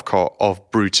is the dovecot of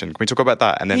Bruton? Can we talk about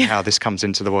that and then how this comes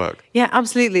into the work? Yeah,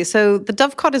 absolutely. So the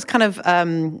dovecot is kind of,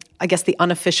 I guess, the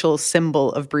unofficial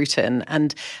symbol of Bruton.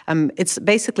 And it's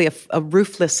basically a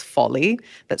roofless folly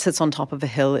that sits on top of a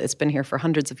hill. It's been here for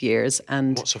hundreds of years.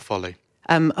 And what's a folly?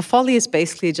 A folly is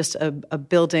basically just a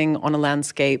building on a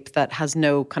landscape that has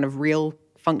no kind of real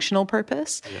functional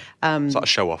purpose. It's like a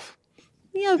show-off.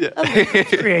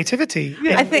 Creativity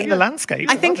in the landscape.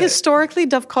 I think historically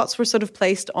dovecots were sort of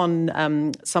placed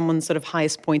on someone's sort of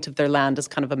highest point of their land as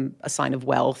kind of a sign of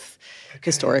wealth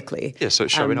historically. Yeah, so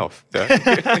it's showing off. Sure,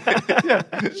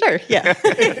 yeah.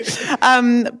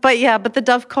 But the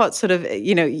dovecot sort of,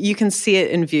 you can see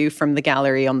it in view from the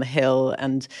gallery on the hill,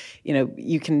 and,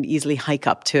 you can easily hike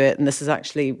up to it. And this is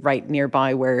actually right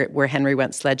nearby where Henry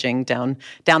went sledging down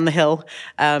the hill.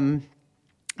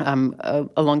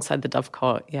 Alongside the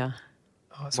dovecot, yeah.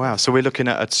 Wow, so we're looking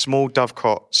at a small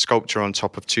dovecot sculpture on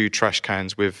top of two trash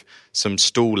cans with some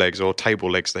stool legs or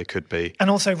table legs they could be. And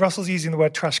also Russell's using the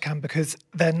word trash can because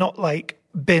they're not like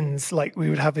bins like we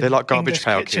would have in They're like garbage English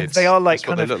pail kitchens. kids. They are like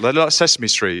They're like Sesame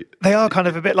Street. They are kind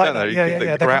of a bit like that.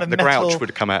 Yeah. The grouch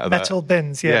would come out of metal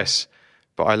bins, yeah. Yes.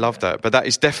 But I love that. But that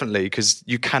is definitely, because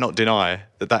you cannot deny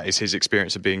that is his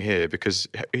experience of being here, because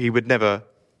he would never...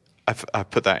 I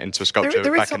put that into a sculpture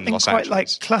there back in Los Angeles. There is something quite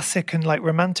like classic and like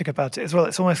romantic about it as well.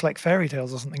 It's almost like fairy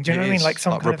tales or something. Do you know what I mean? Like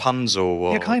some like kind Rapunzel.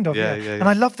 Or, yeah, kind of. Yeah. And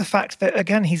I love the fact that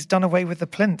again he's done away with the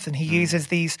plinth and he uses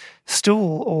these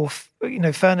stool or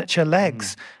furniture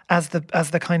legs as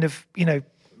the kind of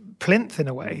plinth in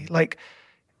a way. Like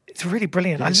it's really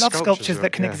brilliant. I love sculptures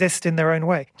that can exist in their own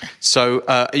way.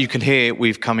 So you can hear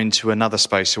we've come into another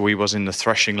space. So we was in the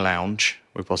threshing lounge.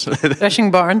 We wasn't threshing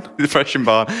barn. The threshing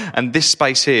barn. And this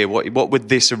space here, what would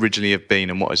this originally have been,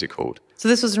 and what is it called? So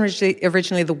this was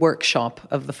originally the workshop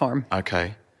of the farm.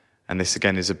 Okay. And this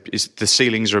again is the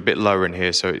ceilings are a bit lower in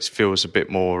here, so it feels a bit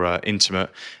more intimate.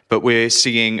 But we're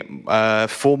seeing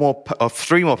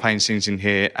three more paintings in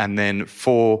here, and then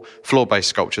 4 floor-based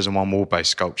sculptures and 1 wall-based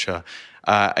sculpture.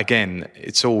 Again,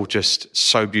 it's all just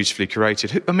so beautifully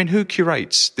curated. Who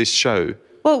curates this show?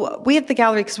 Well, we at the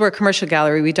gallery, because we're a commercial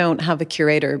gallery, we don't have a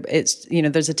curator. It's,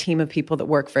 there's a team of people that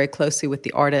work very closely with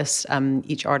the artists.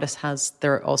 Each artist has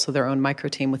their own micro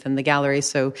team within the gallery.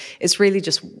 So it's really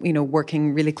just,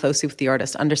 working really closely with the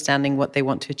artist, understanding what they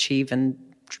want to achieve and,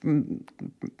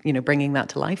 bringing that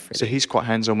to life. Really. So he's quite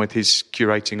hands-on with his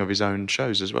curating of his own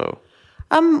shows as well.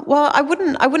 Well, I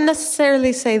wouldn't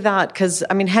necessarily say that, because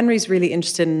Henry's really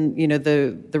interested in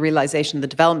the realization, the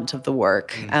development of the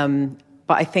work.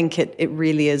 But I think it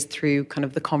really is through kind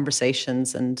of the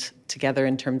conversations and together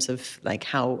in terms of like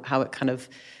how it kind of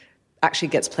actually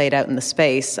gets played out in the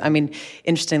space.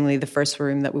 Interestingly, the first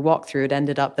room that we walked through, it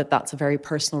ended up that's a very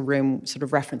personal room, sort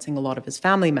of referencing a lot of his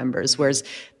family members, whereas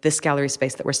this gallery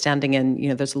space that we're standing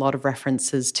in, there's a lot of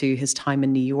references to his time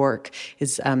in New York,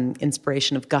 his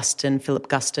inspiration of Guston. Philip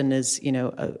Guston is,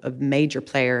 a major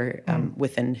player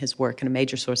within his work and a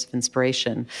major source of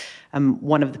inspiration.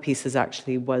 One of the pieces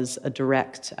actually was a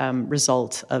direct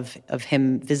result of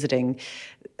him visiting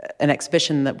an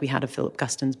exhibition that we had of Philip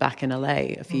Guston's back in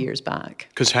LA a few years back.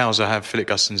 Because Hauser have Philip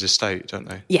Guston's estate, don't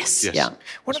they? Yes. Yeah.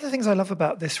 One of the things I love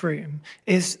about this room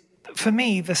is for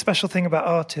me, the special thing about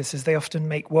artists is they often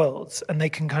make worlds, and they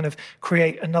can kind of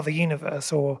create another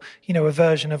universe, or, you know, a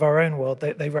version of our own world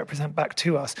that they represent back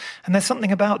to us. And there's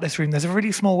something about this room. There's a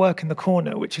really small work in the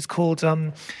corner which is called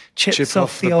Chips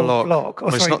Off the Old Block.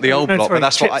 Well, it's not the old block, but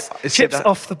that's Chips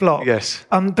Off the Block. Yes.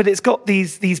 But it's got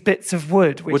these bits of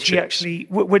wood, which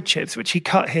wood chips, which he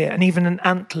cut here, and even an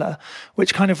antler,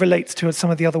 which kind of relates to some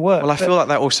of the other work. Well, I feel like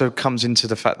that also comes into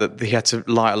the fact that he had to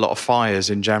light a lot of fires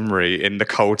in January in the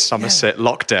cold Somerset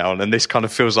lockdown, and this kind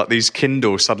of feels like these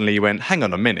kindles suddenly went, hang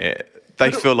on a minute, they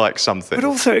feel like something. But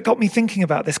also it got me thinking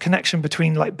about this connection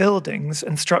between like buildings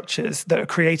and structures that are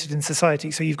created in society.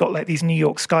 So you've got like these New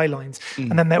York skylines,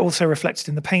 and then they're also reflected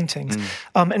in the paintings,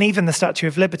 and even the Statue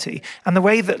of Liberty. And the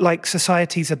way that like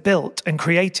societies are built and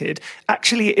created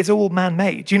actually is all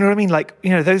man-made. Do you know what I mean? Like,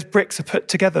 you know, those bricks are put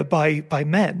together by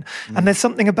men. And there's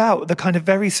something about the kind of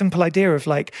very simple idea of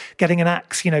like getting an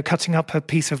axe, you know, cutting up a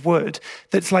piece of wood,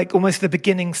 that's like almost the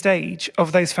beginning stage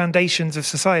of those foundations of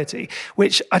society,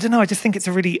 which, I don't know, I just think it's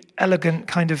a really elegant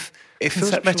kind of it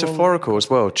feels metaphorical as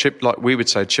well. Chip, like we would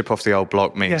say, chip off the old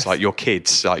block means like your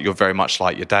kids, like you're very much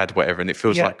like your dad, whatever. And it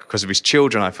feels like because of his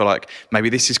children, I feel like maybe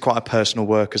this is quite a personal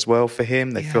work as well for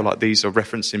him. They feel like these are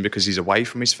referencing because he's away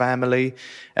from his family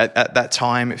at that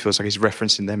time. It feels like he's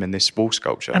referencing them in this wall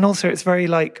sculpture. And also it's very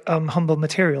like humble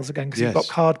materials again, because you've got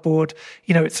cardboard.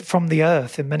 You know, it's from the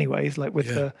earth in many ways, like with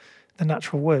the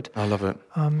natural wood. I love it.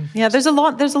 There's a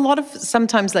lot of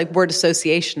sometimes like word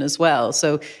association as well.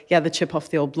 So the chip off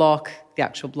the old block, the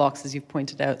actual blocks, as you've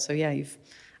pointed out. So you've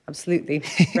absolutely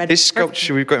read This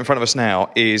sculpture we've got in front of us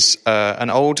now is an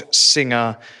old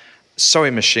Singer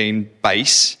sewing machine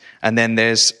base, and then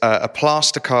there's a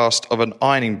plaster cast of an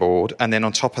ironing board, and then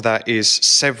on top of that is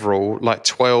several, like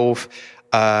 12,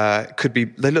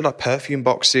 they look like perfume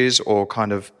boxes or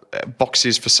kind of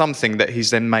boxes for something that he's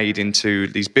then made into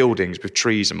these buildings with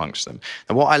trees amongst them.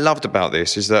 And what I loved about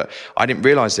this is that I didn't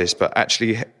realise this, but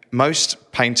actually most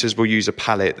painters will use a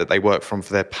palette that they work from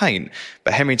for their paint,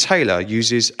 but Henry Taylor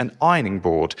uses an ironing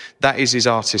board. That is his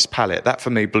artist palette. That for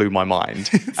me blew my mind.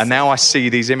 And now I see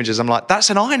these images, I'm like, that's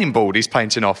an ironing board he's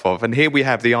painting off of. And here we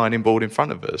have the ironing board in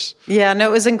front of us. Yeah, no,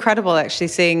 it was incredible actually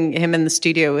seeing him in the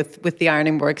studio with the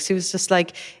ironing board, because he was just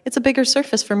like, it's a bigger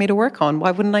surface for me to work on.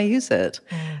 Why wouldn't I use it?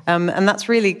 And that's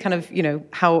really kind of, you know,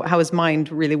 how his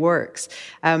mind really works.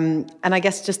 And I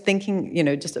guess just thinking, you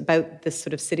know, just about this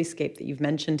sort of cityscape that you've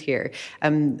mentioned here,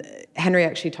 Henry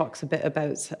actually talks a bit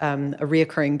about a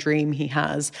reoccurring dream he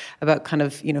has about kind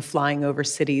of, you know, flying over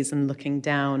cities and looking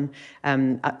down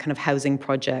at kind of housing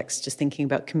projects, just thinking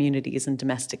about communities and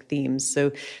domestic themes.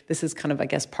 So this is kind of, I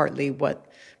guess, partly what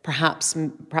perhaps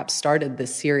started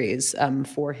this series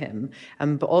for him,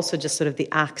 but also just sort of the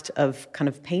act of kind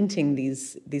of painting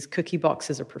these cookie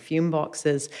boxes or perfume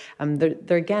boxes.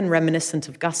 They're again reminiscent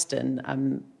of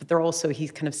Guston, but they're also, he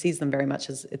kind of sees them very much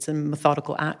as it's a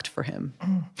methodical act for him.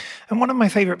 And one of my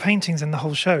favourite paintings in the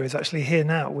whole show is actually here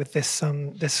now with this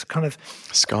kind of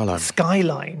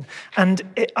skyline.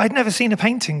 And I'd never seen a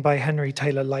painting by Henry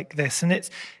Taylor like this, and it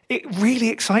really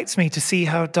excites me to see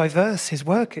how diverse his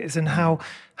work is, and how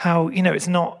you know,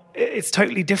 it's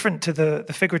totally different to the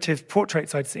figurative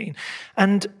portraits I'd seen.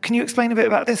 And can you explain a bit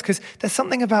about this? Because there's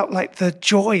something about like the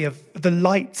joy of the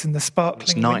lights and the sparkling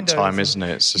It's nighttime, isn't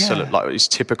it? It's like it's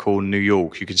typical New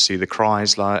York. You can see the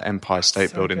Chrysler, Empire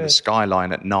State Building, the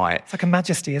skyline at night. It's like a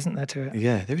majesty, isn't there, to it?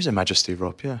 Yeah, there is a majesty,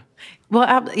 Rob, yeah. Well,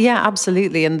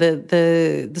 absolutely. And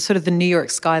the sort of the New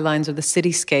York skylines or the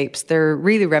cityscapes, they're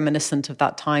really reminiscent of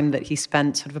that time that he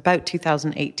spent sort of about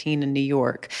 2018 in New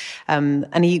York.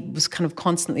 And he was kind of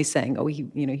constantly saying,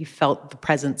 he felt the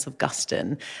presence of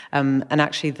Guston. And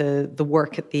actually the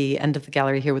work at the end of the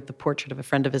gallery here with the portrait of a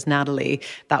friend of his, Natalie,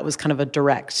 that was kind of a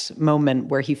direct moment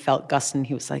where he felt Guston.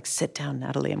 He was like, sit down,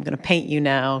 Natalie, I'm going to paint you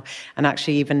now. And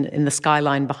actually even in the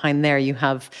skyline behind there, you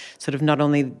have sort of not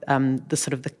only the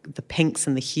sort of the pinks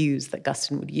and the hues that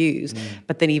Guston would use,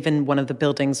 but then even one of the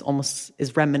buildings almost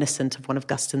is reminiscent of one of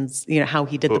Guston's, you know, how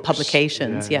he did Books. The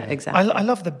publications. Yeah, exactly. I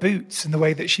love the boots and the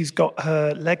way that she's got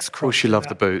her legs crossed. Oh, she loved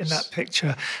the boots. In that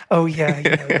picture. Oh, yeah, you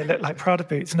know, they look like Prada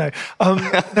boots. No,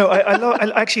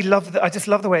 I actually love I just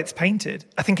love the way it's painted.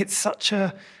 I think it's such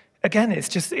a... Again,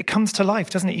 it comes to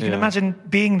life, doesn't it? You can imagine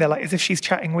being there like as if she's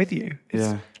chatting with you.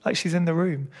 It's like she's in the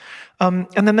room. And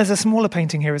then there's a smaller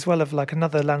painting here as well of like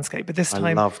another landscape, but this time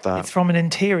I love that. It's from an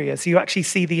interior. So you actually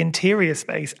see the interior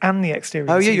space and the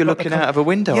exterior. Oh, so yeah, you're looking out of a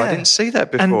window. Yeah. I didn't see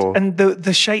that before. And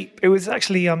the shape, it was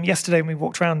actually yesterday when we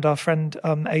walked around, our friend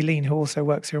Aileen, who also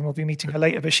works here, and we'll be meeting her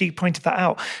later, but she pointed that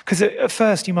out. Because at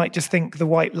first you might just think the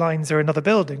white lines are another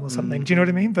building or something. Do you know what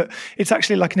I mean? But it's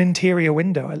actually like an interior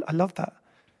window. I love that.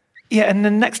 Yeah, and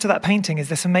then next to that painting is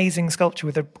this amazing sculpture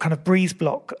with a kind of breeze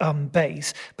block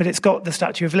base, but it's got the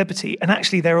Statue of Liberty. And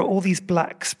actually there are all these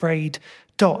black sprayed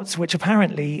dots, which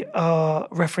apparently are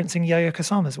referencing Yayoi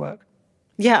Kusama's work.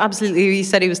 Yeah, absolutely. He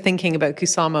said he was thinking about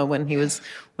Kusama when he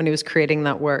was creating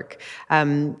that work.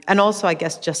 And also, I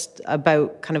guess, just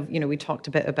about kind of, we talked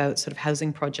a bit about sort of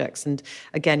housing projects. And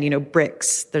again,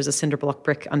 bricks, there's a cinder block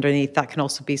brick underneath. That can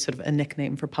also be sort of a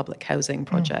nickname for public housing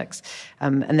projects.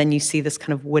 And then you see this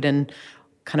kind of wooden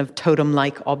kind of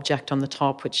totem-like object on the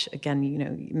top, which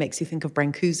again, makes you think of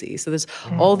Brancusi. So there's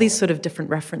all these sort of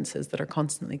different references that are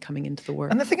constantly coming into the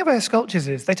work. And the thing about his sculptures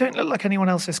is they don't look like anyone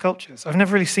else's sculptures. I've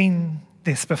never really seen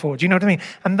this before. Do you know what I mean?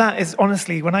 And that is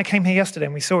honestly, when I came here yesterday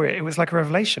and we saw it, it was like a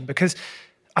revelation because,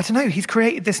 I don't know, he's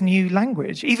created this new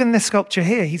language. Even this sculpture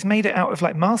here, he's made it out of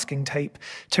like masking tape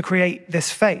to create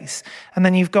this face. And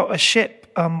then you've got a ship,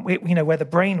 where the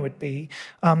brain would be,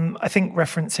 I think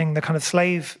referencing the kind of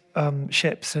slave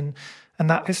ships and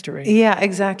that history. Yeah,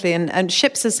 exactly. And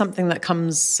ships is something that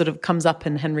comes up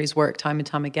in Henry's work time and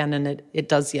time again, and it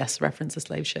does, yes, reference the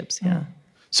slave ships, yeah.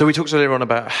 So we talked earlier on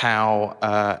about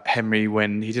how Henry,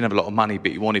 when he didn't have a lot of money,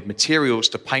 but he wanted materials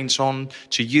to paint on,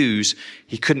 to use,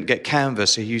 he couldn't get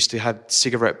canvas. He used to have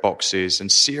cigarette boxes and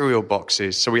cereal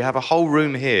boxes. So we have a whole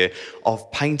room here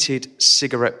of painted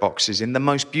cigarette boxes in the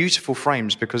most beautiful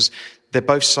frames because they're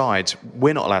both sides.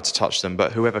 We're not allowed to touch them,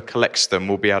 but whoever collects them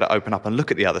will be able to open up and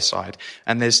look at the other side.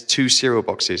 And there's 2 cereal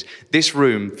boxes. This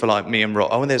room, for like me and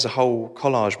Rob, and there's a whole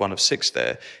collage one of 6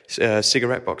 there,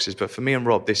 cigarette boxes. But for me and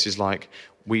Rob, this is like,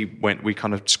 we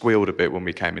kind of squealed a bit when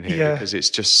we came in here because it's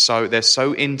just they're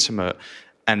so intimate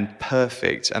and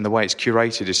perfect, and the way it's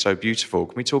curated is so beautiful.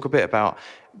 Can we talk a bit about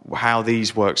how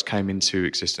these works came into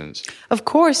existence? Of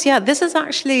course, yeah. This is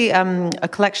actually a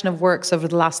collection of works over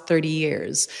the last 30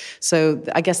 years. So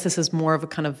I guess this is more of a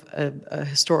kind of a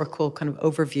historical kind of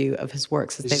overview of his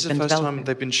works as they've been developed. Is this the first time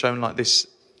they've been shown like this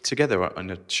together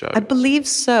on a show? I believe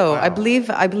so. Wow. I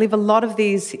believe a lot of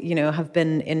these, have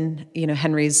been in,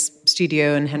 Henry's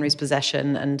studio and Henry's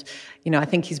possession, and I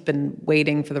think he's been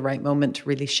waiting for the right moment to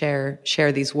really share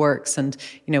these works, and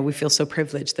we feel so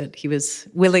privileged that he was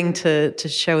willing to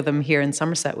show them here in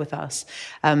Somerset with us.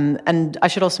 And I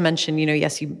should also mention,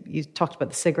 yes, you talked about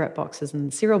the cigarette boxes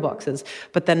and the cereal boxes,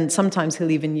 but then sometimes he'll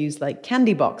even use like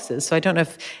candy boxes. So I don't know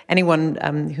if anyone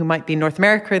who might be North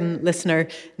American listener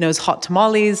knows hot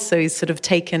tamales. So he's sort of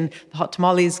taken the hot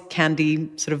tamales candy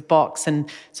sort of box and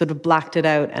sort of blacked it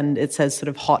out, and it says sort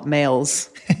of hot males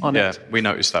on it. Yeah, we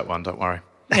noticed that one, don't worry.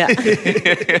 Yeah.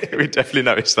 We definitely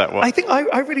noticed that one. I think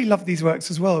I really love these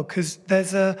works as well because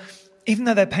even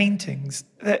though they're paintings,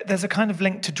 there's a kind of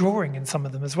link to drawing in some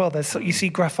of them as well. You see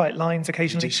graphite lines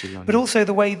occasionally, but also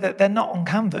the way that they're not on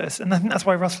canvas. And I think that's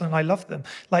why Russell and I love them.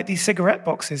 Like these cigarette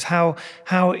boxes, how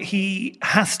he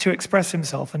has to express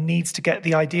himself and needs to get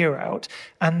the idea out.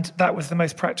 And that was the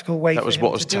most practical way that for was him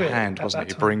what was to do to hand, wasn't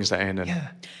it? He brings that in. And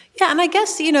Yeah, and I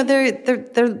guess,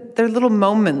 they're little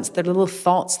moments, they're little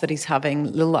thoughts that he's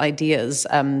having, little ideas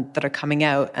that are coming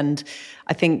out. And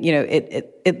I think,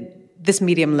 this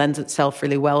medium lends itself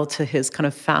really well to his kind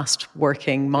of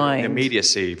fast-working mind. The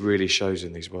immediacy really shows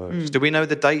in these works. Do we know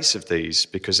the dates of these?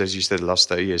 Because, as you said, the last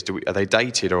 30 years, are they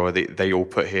dated, or are they all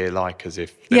put here like as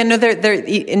if... Yeah, no,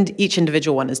 each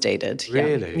individual one is dated.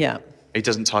 Really? Yeah. He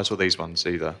doesn't title these ones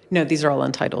either? No, these are all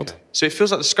untitled. Okay. So it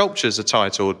feels like the sculptures are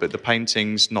titled, but the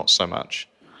paintings not so much.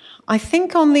 I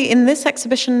think in this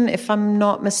exhibition, if I'm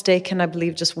not mistaken, I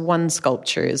believe just one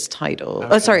sculpture is titled.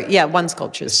 Okay. Oh, sorry, yeah, one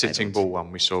sculpture is titled. The sitting bull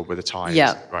one we saw with the ties.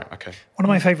 Yeah. Right, okay. One of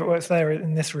my favourite works there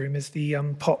in this room is the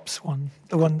Pops one,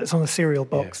 the one that's on the cereal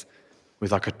box. Yeah.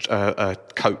 With like a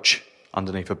coach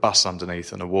underneath, a bus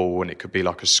underneath and a wall, and it could be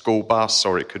like a school bus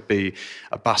or it could be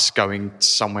a bus going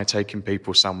somewhere, taking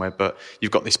people somewhere, but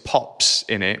you've got this Pops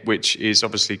in it, which is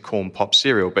obviously corn pop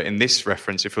cereal, but in this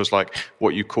reference it feels like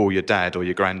what you call your dad or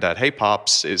your granddad. Hey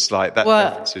Pops, it's like that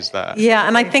reference is that. Yeah,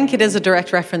 and I think it is a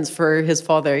direct reference for his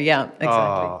father, yeah, exactly.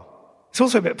 Oh. It's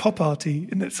also a bit pop-arty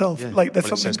in itself. Yeah. Like there's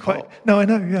something quite... Pop. No, I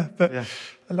know, yeah, but yeah.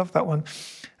 I love that one.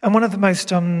 And one of the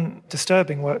most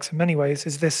disturbing works in many ways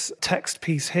is this text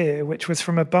piece here, which was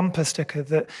from a bumper sticker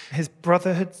that his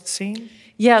brother had seen.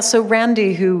 Yeah, so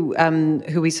Randy, who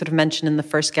we sort of mentioned in the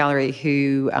first gallery,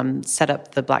 who set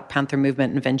up the Black Panther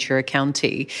movement in Ventura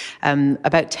County,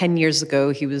 about 10 years ago,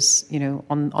 he was,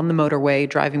 on the motorway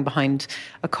driving behind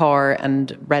a car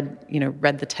and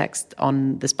read the text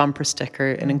on this bumper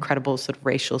sticker, an incredible sort of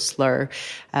racial slur.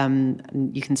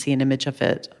 And you can see an image of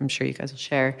it. I'm sure you guys will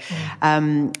share.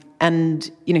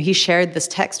 And, he shared this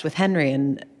text with Henry,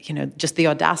 and, just the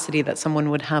audacity that someone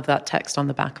would have that text on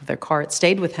the back of their car. It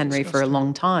stayed with Henry for a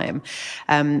long time.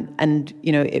 And,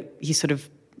 he sort of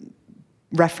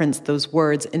referenced those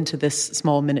words into this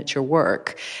small miniature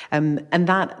work. And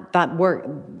that work,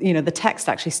 the text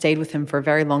actually stayed with him for a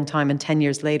very long time. And 10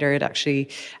 years later, it actually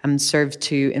served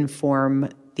to inform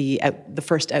the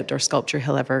first outdoor sculpture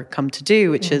he'll ever come to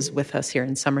do, which is with us here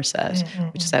in Somerset,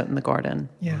 which is out in the garden.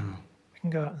 Yeah, we can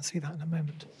go out and see that in a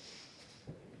moment.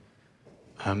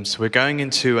 So we're going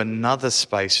into another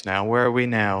space now. Where are we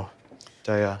now,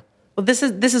 Dea? Well, this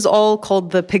is all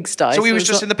called the pigsty. So we was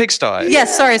just in the pigsty?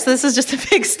 Yes, sorry. So this is just a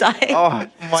pigsty. Oh,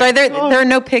 sorry, there are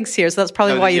no pigs here, so that's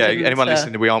probably why you didn't. Anyone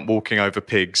listening, we aren't walking over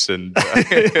pigs and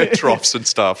troughs and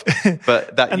stuff.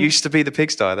 But that used to be the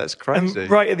pigsty. That's crazy. And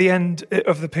right at the end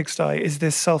of the pigsty is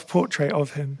this self-portrait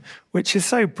of him, which is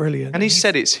so brilliant. And he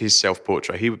said it's his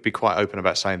self-portrait. He would be quite open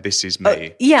about saying, this is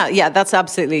me. Yeah, that's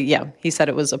absolutely, yeah. He said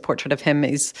it was a portrait of him.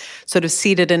 He's sort of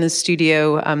seated in his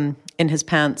studio in his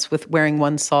pants with wearing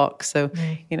one sock. So,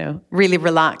 really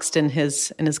relaxed in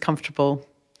his comfortable,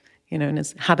 in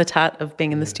his habitat of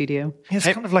being in the studio. It's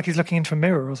kind of like he's looking into a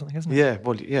mirror or something, isn't it? Yeah,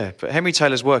 well, yeah. But Henry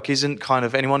Taylor's work isn't kind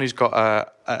of, anyone who's got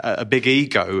a big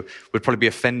ego would probably be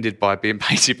offended by being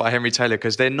painted by Henry Taylor,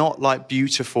 because they're not like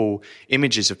beautiful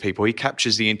images of people. He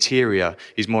captures the interior.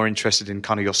 He's more interested in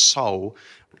kind of your soul,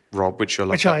 Rob, which I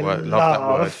love that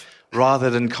word. Rather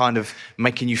than kind of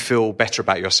making you feel better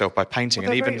about yourself by painting.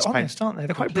 Well, and even very honest, aren't they?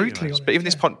 They're quite brutally honest. But even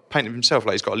this painting of himself,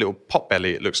 like he's got a little pot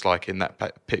belly, it looks like, in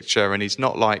that picture, and he's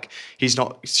not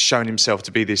showing himself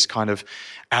to be this kind of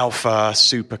alpha,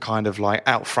 super kind of like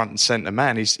out front and centre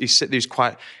man. He's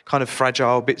quite kind of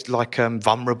fragile, a bit like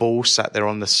vulnerable, sat there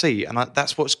on the seat. And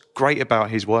that's what's great about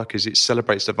his work, is it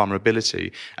celebrates the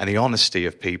vulnerability and the honesty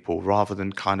of people rather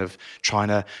than kind of trying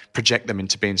to project them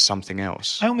into being something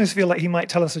else. I almost feel like he might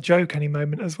tell us a joke any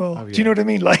moment as well. Oh, yeah. Do you know what I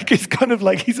mean? Like, it's kind of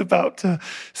like he's about to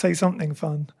say something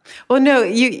fun. Well, no,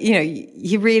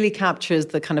 he really captures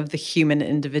the kind of the human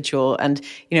individual. And,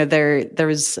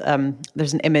 there's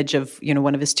an image of,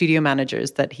 one of his studio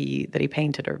managers that he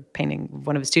painted, or painting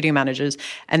one of his studio managers.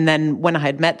 And then when I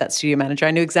had met that studio manager,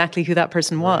 I knew exactly who that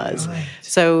person was. Right.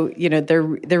 So, there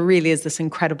really is this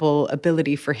incredible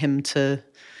ability for him to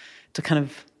kind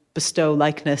of bestow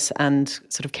likeness and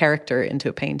sort of character into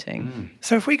a painting.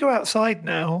 So if we go outside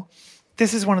now,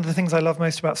 this is one of the things I love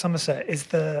most about Somerset, is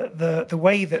the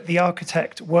way that the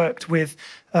architect worked with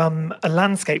a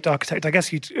landscaped architect, I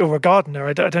guess, or a gardener.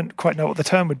 I don't quite know what the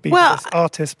term would be for this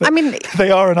artist, but they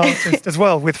are an artist as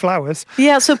well with flowers.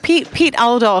 Yeah, so Piet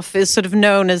Oudolf is sort of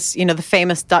known as, the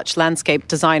famous Dutch landscape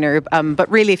designer, but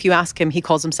really if you ask him, he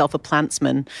calls himself a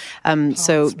plantsman.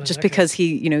 Because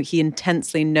he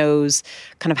intensely knows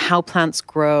kind of how plants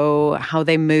grow, how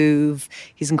they move.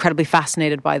 He's incredibly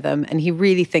fascinated by them, and he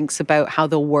really thinks about how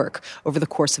they'll work over the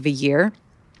course of a year.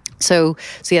 So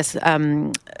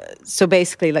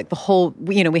basically, like the whole,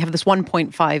 we have this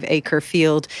 1.5 acre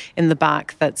field in the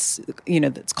back that's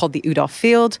called the Oudolf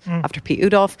Field after Piet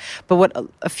Oudolf. But what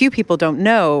a few people don't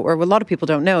know, or what a lot of people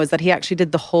don't know, is that he actually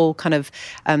did the whole kind of,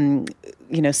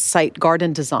 site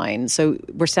garden design. So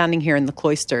we're standing here in the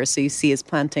cloister. So you see his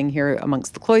planting here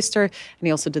amongst the cloister. And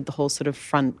he also did the whole sort of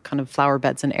front kind of flower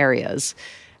beds and areas.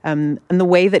 And the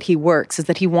way that he works is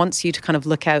that he wants you to kind of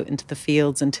look out into the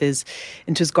fields, into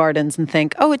his gardens, and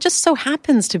think, oh, it just so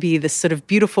happens to be this sort of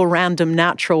beautiful, random,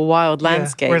 natural, wild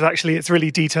landscape. Whereas actually it's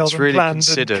really detailed and planned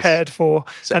and cared for.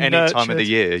 So and any nurtured. time of the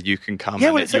year you can come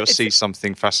and you'll see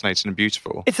something fascinating and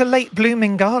beautiful. It's a late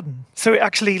blooming garden. So it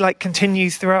actually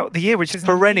continues throughout the year, which is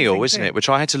perennial, isn't it? Which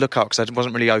I had to look up because I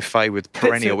wasn't really au fait with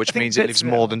perennial, which means it lives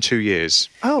more than 2 years.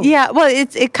 Oh. Yeah, well,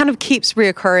 it kind of keeps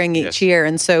reoccurring each year.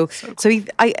 And so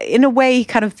in a way, he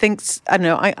kind of thinks, I don't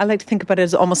know, I like to think about it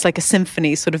as almost like a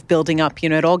symphony sort of building up.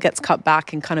 It all gets cut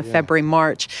back in kind of February,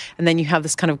 March, and then you have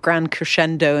this kind of grand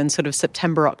crescendo in sort of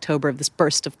September, October of this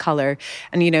burst of color.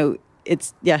 And,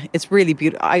 it's really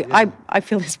beautiful. I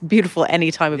feel it's beautiful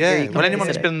any time of year. Well, anyone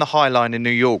who's been in the High Line in New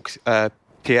York,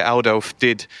 Piet Oudolf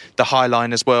did the High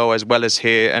Line as well as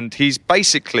here, and he's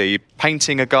basically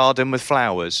painting a garden with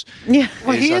flowers. Yeah,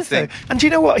 well, he is though. And do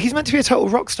you know what? He's meant to be a total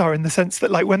rock star in the sense that,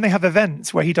 like, when they have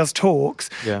events where he does talks,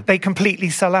 they completely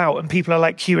sell out, and people are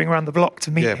like queuing around the block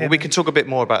to meet him. Well, we can talk a bit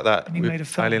more about that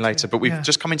with Eileen later. But we've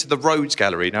just come into the Rhodes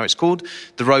Gallery. Now, it's called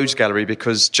the Rhodes Gallery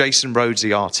because Jason Rhodes,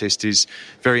 the artist, is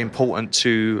very important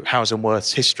to Howes and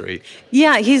Worth's history.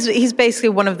 Yeah, he's basically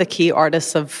one of the key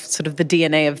artists of sort of the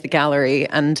DNA of the gallery.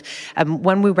 And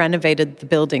when we renovated the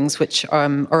buildings, which are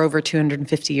over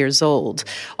 250 years old,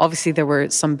 obviously there were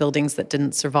some buildings that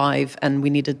didn't survive, and we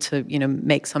needed to,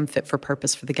 make some fit for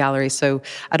purpose for the gallery. So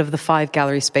out of the 5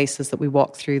 gallery spaces that we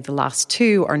walked through, the last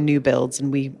 2 are new builds,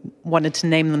 and we wanted to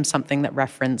name them something that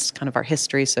referenced kind of our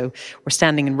history. So we're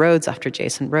standing in Rhodes after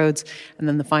Jason Rhodes, and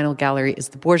then the final gallery is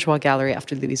the Bourgeois Gallery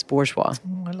after Louise Bourgeois.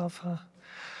 Oh, I love her.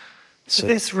 So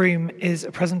this room is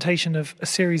a presentation of a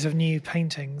series of new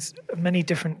paintings, many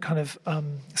different kind of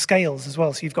scales as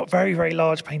well. So you've got very, very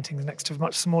large paintings next to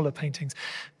much smaller paintings,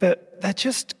 but they're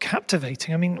just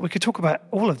captivating. I mean, we could talk about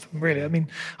all of them, really. I mean,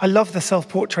 I love the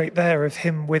self-portrait there of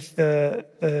him with the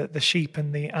sheep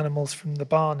and the animals from the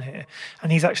barn here,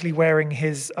 and he's actually wearing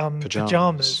his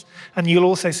pajamas. And you'll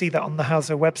also see that on the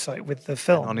Hauser website with the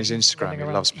film. And on his Instagram, he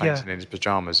loves painting in his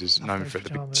pajamas. He's known for the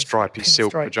big stripy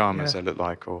silk pajamas they look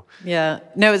like.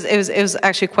 No, it was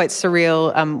actually quite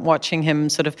surreal watching him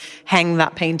sort of hang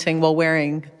that painting while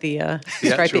wearing the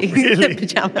stripy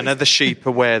pajamas. And are the sheep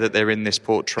aware that they're in this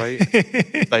portrait?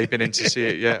 They've been in to see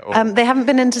it yet? Or? They haven't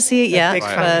been in to see it yet,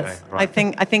 Right.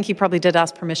 I think he probably did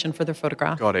ask permission for their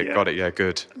photograph. Got it, yeah,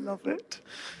 good. Love it.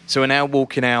 So we're now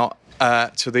walking out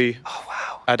to the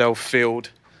Adolf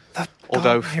Field.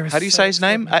 Although, how do you say his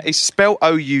name? It's spelled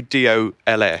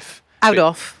Oudolf.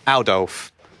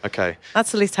 Adolf. Okay.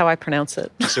 That's at least how I pronounce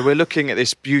it. So we're looking at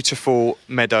this beautiful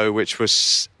meadow, which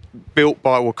was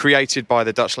created by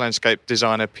the Dutch landscape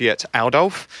designer Piet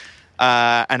Oudolf.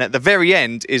 And at the very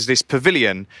end is this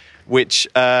pavilion, which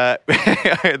there's a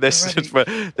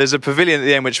pavilion at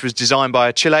the end which was designed by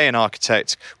a Chilean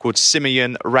architect called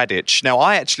Simeon Radic. Now,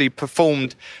 I actually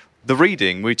performed the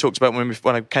reading we talked about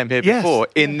when I came here before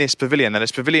in this pavilion. And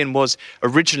this pavilion was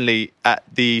originally at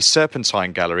the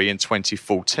Serpentine Gallery in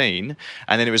 2014,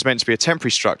 and then it was meant to be a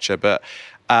temporary structure, but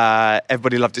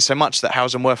everybody loved it so much that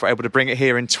Hauser and Wirth were able to bring it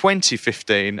here in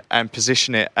 2015 and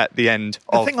position it at the end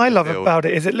of the The thing I love field. about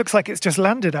it is it looks like it's just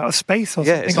landed out of space or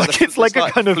something. It's like a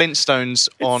kind of Flintstones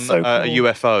on so cool. a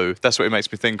UFO. That's what it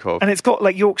makes me think of. And it's got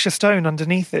like Yorkshire stone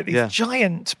underneath it. These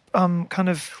giant kind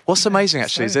of... What's amazing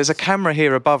actually is there's a camera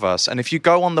here above us, and if you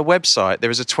go on the website,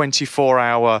 there is a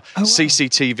 24-hour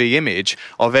CCTV image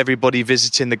of everybody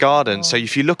visiting the garden. So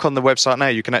if you look on the website now,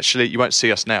 you won't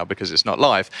see us now because it's not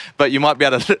live, but you might be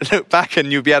able to look back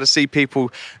and you'll be able to see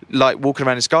people like walking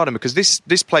around this garden, because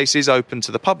this place is open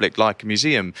to the public like a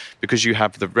museum, because you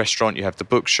have the restaurant, you have the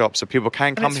bookshop, so people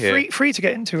can come here. It's free to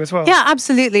get into as well. Yeah,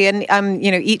 absolutely. And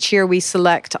each year we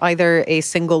select either a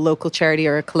single local charity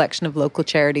or a collection of local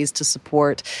charities to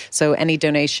support. So any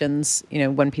donations,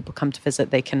 when people come to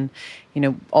visit, they can,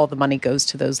 all the money goes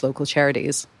to those local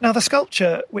charities. Now, the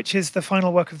sculpture, which is the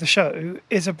final work of the show,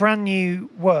 is a brand new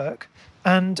work.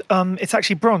 And it's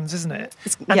actually bronze, isn't it?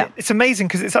 It's amazing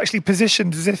because it's actually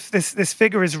positioned as if this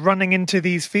figure is running into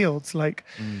these fields.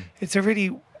 It's a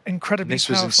really incredibly This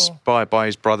powerful... was inspired by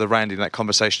his brother Randy in that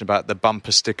conversation about the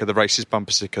bumper sticker, the racist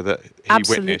bumper sticker that he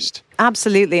witnessed.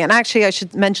 Absolutely. And actually, I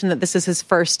should mention that this is his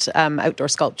first outdoor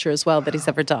sculpture as well that he's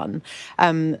ever done.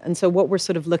 And so what we're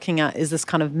sort of looking at is this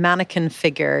kind of mannequin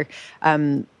figure,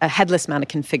 a headless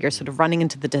mannequin figure sort of running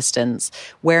into the distance,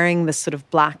 wearing this sort of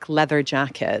black leather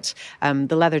jacket.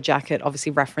 The leather jacket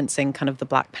obviously referencing kind of the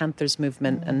Black Panthers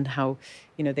movement and how,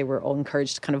 they were all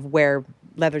encouraged to kind of wear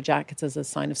leather jackets as a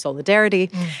sign of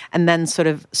solidarity. And then sort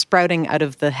of sprouting out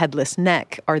of the headless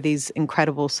neck are these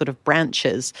incredible sort of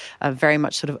branches, very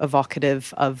much sort of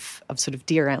evocative of sort of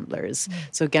deer antlers.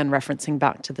 So again, referencing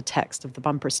back to the text of the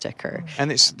bumper sticker.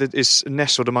 And it's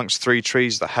nestled amongst 3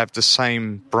 trees that have the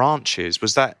same branches.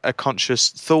 Was that a conscious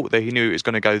thought that he knew it was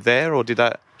going to go there, or did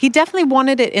that... He definitely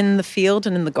wanted it in the field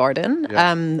and in the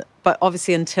garden. But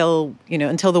obviously until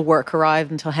the work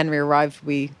arrived, until Henry arrived,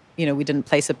 we didn't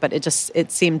place it, but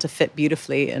it seemed to fit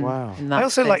beautifully in that I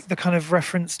also space. like the kind of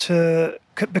reference to,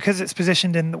 because it's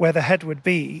positioned in where the head would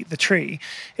be, the tree,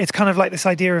 it's kind of like this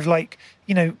idea of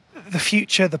the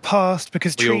future, the past,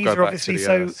 because trees are obviously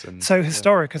so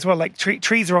historic as well. Like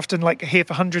trees are often like here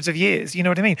for hundreds of years, you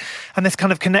know what I mean? And this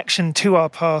kind of connection to our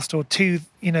past or to,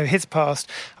 his past,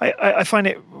 I find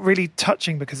it really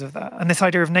touching because of that. And this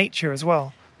idea of nature as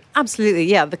well. Absolutely,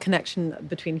 yeah. The connection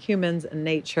between humans and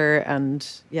nature, and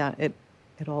it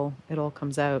all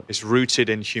comes out. It's rooted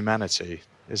in humanity,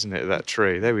 isn't it? That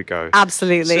tree. There we go.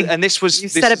 Absolutely. And this was... You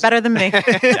said it better than me.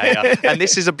 And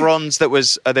this is a bronze that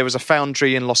was... there was a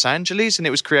foundry in Los Angeles, and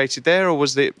it was created there, or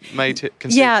was it made...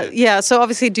 Yeah. So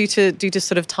obviously, due to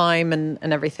sort of time and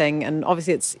everything, and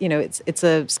obviously it's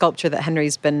a sculpture that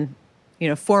Henry's been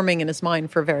forming in his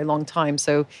mind for a very long time.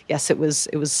 So yes, it was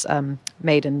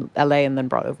made in LA and then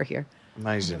brought over here.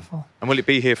 Amazing. Wonderful. And will it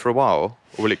be here for a while,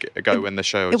 or will it go when the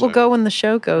show is It will over? go when the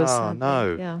show goes. Oh,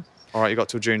 no. Yeah. All right, you got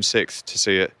till June 6th to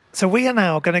see it. So we are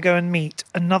now going to go and meet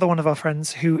another one of our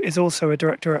friends who is also a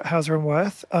director at Hauser and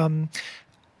Wirth,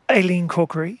 Aileen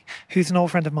Corkery, who's an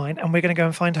old friend of mine, and we're going to go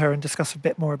and find her and discuss a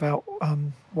bit more about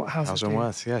what Hauser Hauser do. and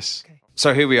Wirth, yes. Okay.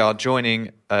 So here we are,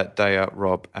 joining Dea,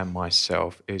 Rob and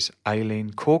myself is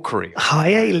Aileen Corkery.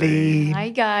 Hi, Aileen. Hi,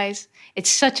 guys. It's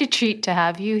such a treat to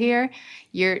have you here.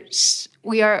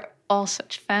 We are all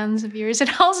such fans of yours at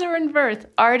Hauser and Wirth,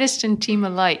 artist and team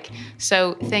alike.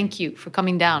 So thank you for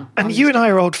coming down. And you and I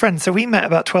are old friends. So we met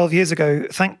about 12 years ago,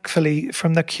 thankfully,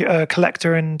 from the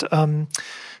collector and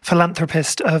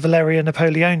philanthropist Valeria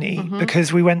Napoleoni,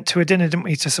 because we went to a dinner, didn't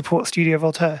we, to support Studio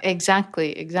Voltaire?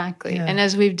 Exactly. Yeah. And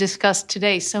as we've discussed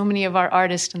today, so many of our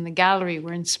artists in the gallery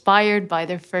were inspired by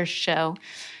their first show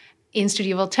in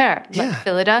Studio Voltaire, like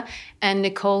Phillida and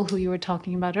Nicole, who you were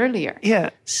talking about earlier. Yeah.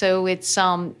 So it's,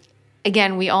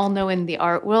 again, we all know in the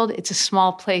art world, it's a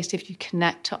small place if you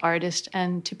connect to artists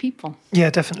and to people. Yeah,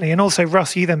 definitely. And also,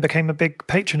 Russ, you then became a big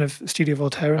patron of Studio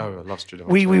Voltaire. Oh, I love Studio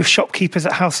We Voltaire. were shopkeepers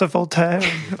at House of Voltaire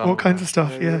and all kinds of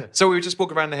stuff, yeah. So we were just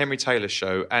walking around the Henry Taylor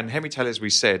show, and Henry Taylor, as we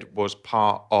said, was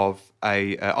part of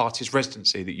a artist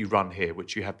residency that you run here,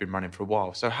 which you have been running for a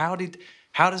while. So how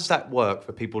does that work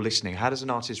for people listening? How does an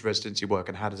artist residency work,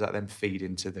 and how does that then feed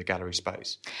into the gallery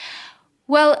space?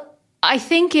 Well, I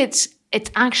think it's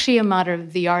actually a matter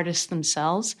of the artists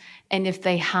themselves, and if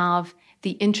they have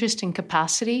the interest and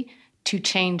capacity to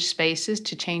change spaces,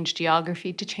 to change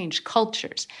geography, to change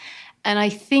cultures. And I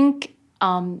think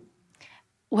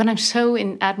when I'm so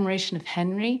in admiration of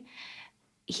Henry,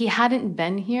 he hadn't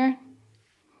been here.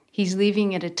 He's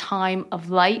leaving at a time of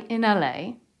light in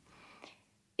LA.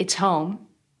 It's home.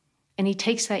 And he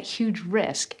takes that huge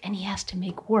risk, and he has to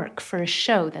make work for a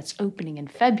show that's opening in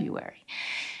February.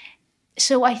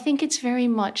 So I think it's very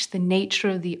much the nature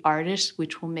of the artist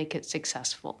which will make it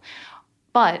successful.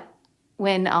 But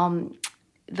when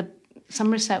the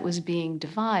Somerset was being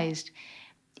devised,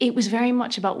 it was very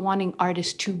much about wanting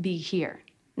artists to be here,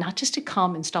 not just to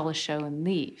come, install a show, and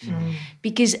leave.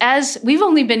 Because as we've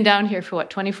only been down here for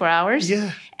 24 hours?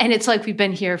 Yeah. And it's like we've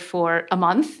been here for a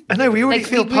month. I know, we already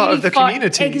feel part of the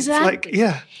community. Exactly. It's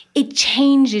like, It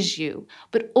changes you,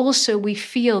 but also we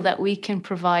feel that we can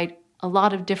provide a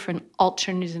lot of different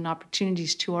alternatives and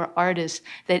opportunities to our artists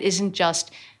that isn't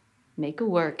just make a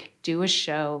work, do a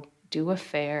show, do a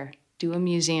fair, do a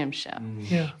museum show.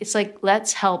 Yeah. It's like,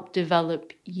 let's help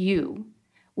develop you,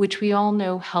 which we all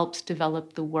know helps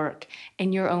develop the work,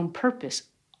 and your own purpose,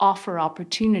 offer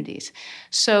opportunities.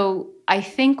 So I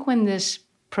think when this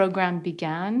program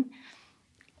began,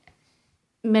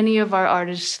 many of our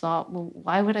artists thought, well,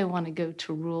 why would I want to go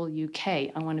to rural UK?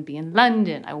 I want to be in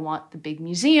London. I want the big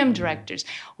museum directors.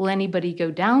 Will anybody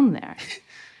go down there?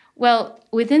 Well,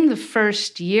 within the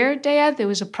first year, Dea, there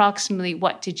was approximately,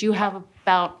 what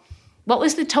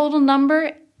was the total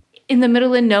number in the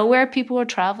middle of nowhere people were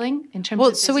traveling in terms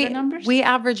of visitor numbers? We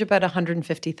average about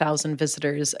 150,000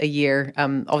 visitors a year.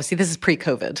 Obviously, this is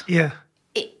pre-COVID. yeah.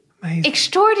 Amazing.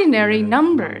 Extraordinary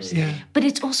numbers. Yeah. But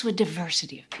it's also a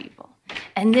diversity of people.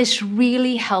 And this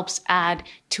really helps add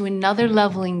to another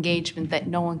level of engagement that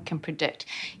no one can predict.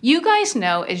 You guys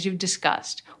know, as you've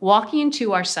discussed, walking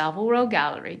into our Savile Row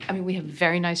gallery, I mean, we have a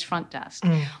very nice front desk,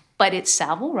 but it's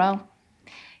Savile Row,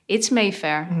 it's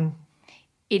Mayfair,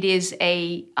 it is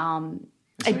a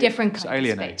different It's kind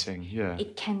alienating, of space. yeah.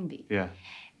 It can be. Yeah.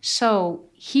 So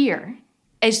here,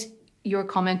 as you were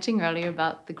commenting earlier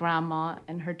about the grandma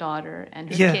and her daughter and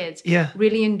her kids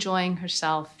really enjoying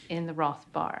herself in the Roth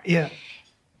bar. Yeah.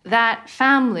 That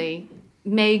family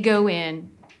may go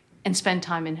in and spend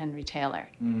time in Henry Taylor.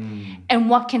 And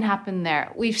what can happen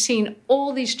there? We've seen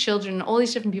all these children, all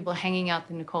these different people hanging out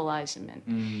in Nicole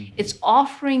Eisenman. It's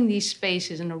offering these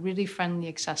spaces in a really friendly,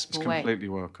 accessible way. Completely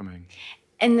welcoming.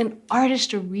 And then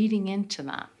artists are reading into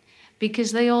that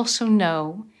because they also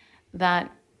know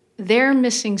that they're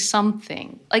missing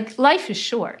something. Like, life is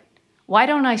short. Why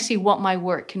don't I see what my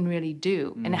work can really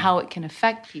do and how it can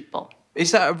affect people?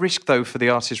 Is that a risk, though, for the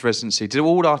artist residency? Do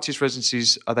all artist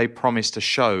residencies, are they promised a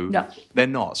show? No. They're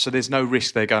not. So there's no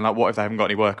risk they're going like, what if they haven't got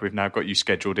any work? We've now got you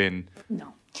scheduled in.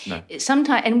 No. No.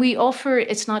 Sometimes, and we offer,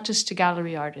 it's not just to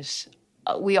gallery artists.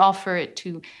 We offer it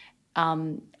to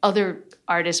other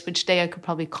artists, which Dea could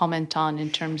probably comment on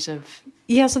in terms of...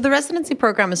 Yeah, so the residency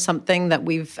program is something that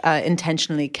we've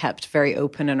intentionally kept very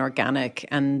open and organic.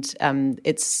 And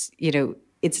it's,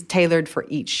 it's tailored for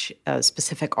each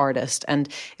specific artist, and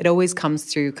it always comes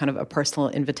through kind of a personal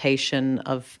invitation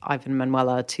of Ivan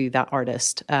Manuela to that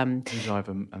artist. Who's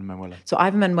Ivan and Manuela? So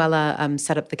Ivan Manuela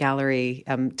set up the gallery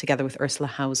together with Ursula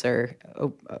Hauser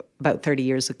about 30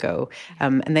 years ago.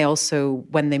 And they also,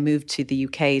 when they moved to the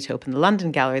UK to open the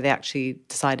London gallery, they actually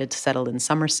decided to settle in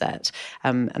Somerset.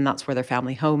 And that's where their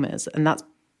family home is. And that's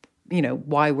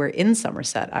why we're in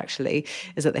Somerset, actually,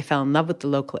 is that they fell in love with the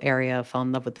local area, fell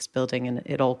in love with this building, and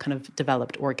it all kind of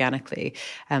developed organically.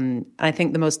 And I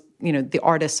think the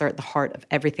artists are at the heart of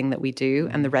everything that we do,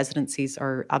 and the residencies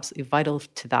are absolutely vital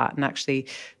to that. And actually,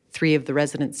 3 of the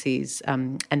residencies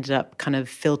ended up kind of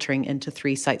filtering into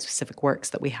 3 site-specific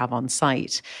works that we have on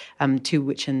site, 2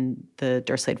 which in the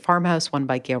Durslade Farmhouse, one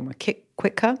by Guillermo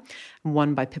Quitka, and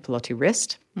one by Pipolotti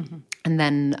Rist. Mm-hmm. And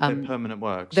then they're permanent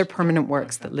works. They're permanent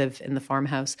works that live in the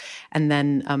farmhouse. And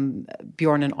then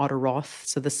Bjorn and Otto Roth,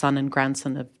 so the son and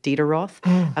grandson of Dieter Roth,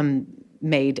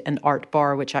 made an art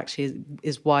bar, which actually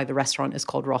is why the restaurant is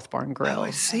called Roth Bar and Grill. Oh,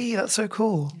 I see. That's so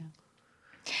cool.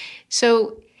 Yeah.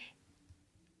 So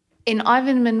in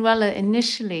Ivan Manuela,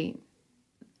 initially,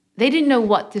 they didn't know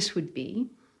what this would be,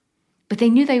 but they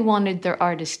knew they wanted their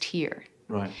artist here.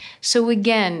 Right. So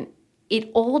again, it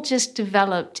all just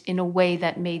developed in a way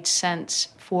that made sense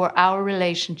for our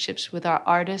relationships with our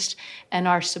artists and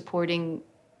our supporting,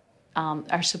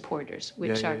 our supporters,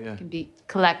 which can be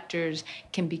collectors,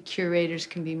 can be curators,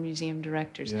 can be museum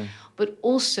directors. Yeah. But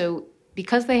also,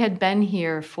 because they had been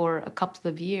here for a couple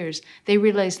of years, they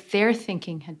realized their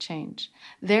thinking had changed.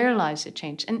 Their lives had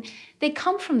changed. And they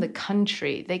come from the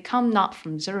country. They come not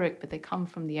from Zurich, but they come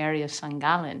from the area of St.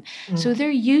 Gallen. So they're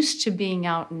used to being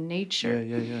out in nature.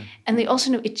 Yeah. And they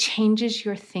also know it changes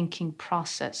your thinking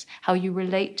process, how you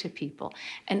relate to people.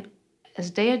 And as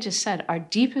Dea just said, our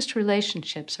deepest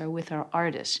relationships are with our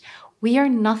artists. We are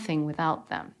nothing without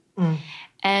them.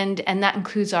 And that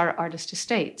includes our artist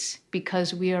estates,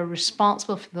 because we are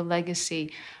responsible for the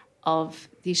legacy of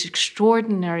these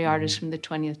extraordinary artists from the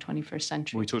 20th, 21st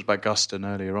century. We talked about Guston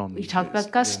earlier on. We talked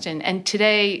about Guston. Yeah. And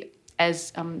today,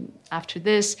 as after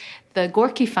this, the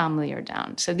Gorky family are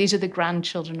down. So these are the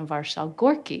grandchildren of Arsène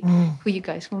Gorky, who you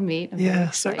guys will meet.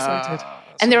 I'm so excited.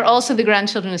 And they're also the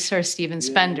grandchildren of Sir Stephen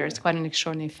Spender. It's quite an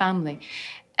extraordinary family.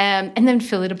 And then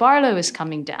Philly de Barlow is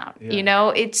coming down.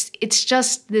 Yeah. It's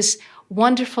just this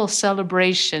wonderful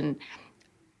celebration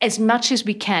as much as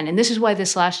we can. And this is why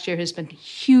this last year has been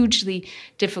hugely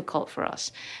difficult for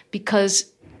us, because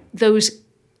those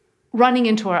running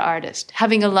into our artist,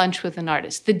 having a lunch with an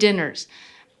artist, the dinners,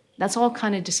 that's all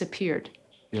kind of disappeared.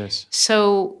 Yes.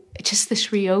 So just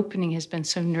this reopening has been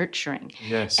so nurturing.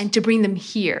 Yes. And to bring them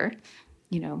here,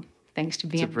 thanks to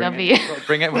BMW.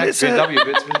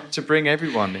 To bring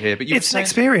everyone here. But it's an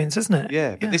experience, isn't it?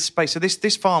 Yeah, but this space, so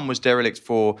this farm was derelict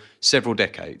for several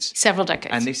decades.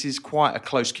 And this is quite a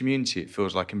close community, it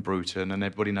feels like, in Bruton, and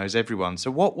everybody knows everyone.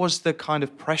 So what was the kind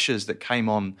of pressures that came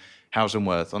on Hauser &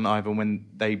 Wirth, on Ivan, when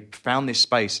they found this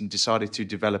space and decided to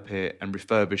develop it and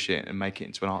refurbish it and make it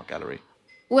into an art gallery?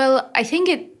 Well, I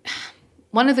think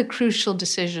one of the crucial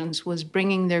decisions was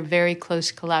bringing their very close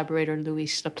collaborator,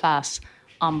 Louis Laplace,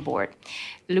 on board.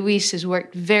 Louis has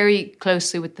worked very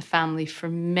closely with the family for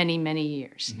many, many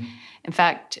years. Mm-hmm. In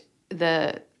fact,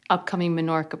 the upcoming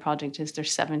Menorca project is their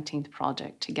 17th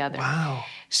project together. Wow.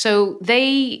 So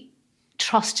they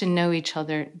trust and know each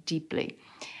other deeply.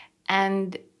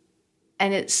 And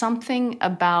it's something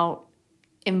about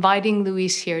inviting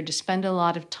Louis here to spend a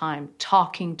lot of time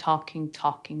talking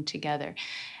together.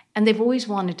 And they've always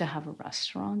wanted to have a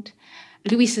restaurant.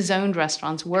 Louis has owned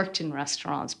restaurants, worked in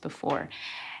restaurants before.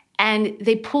 And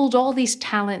they pulled all these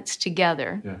talents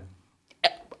together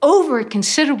over a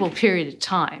considerable period of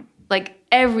time. Like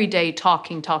every day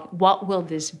talking. What will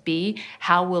this be?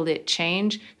 How will it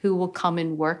change? Who will come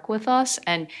and work with us?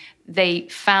 And they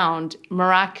found,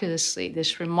 miraculously, the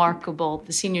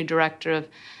senior director of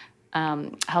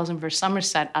Hauser & Wirth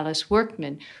Somerset, Alice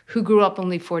Workman, who grew up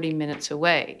only 40 minutes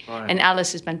away. Right. And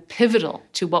Alice has been pivotal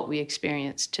to what we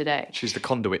experience today. She's the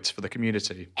conduit for the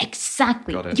community.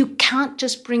 Exactly. You can't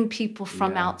just bring people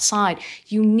from outside.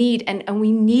 You need, and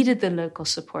we needed the local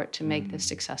support to make this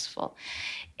successful.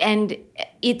 And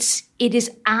it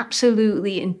is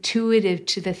absolutely intuitive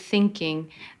to the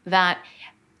thinking that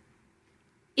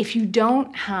if you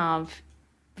don't have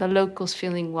the locals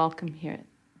feeling welcome here,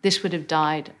 this would have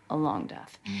died a long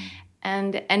death.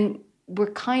 And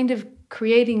we're kind of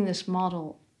creating this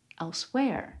model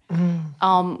elsewhere.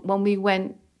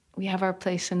 When we have our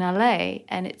place in LA,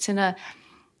 and it's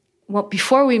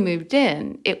before we moved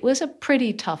in, it was a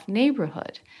pretty tough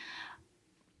neighborhood.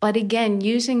 But again,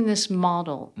 using this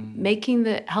model,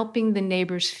 helping the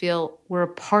neighbors feel we're a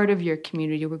part of your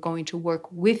community, we're going to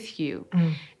work with you.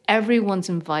 Everyone's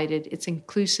invited, it's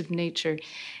inclusive nature.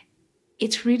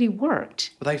 It's really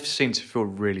worked. But they seem to feel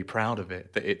really proud of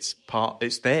it, that it's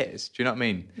theirs. Do you know what I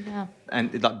mean? Yeah.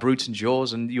 And like Bruton's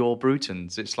yours and your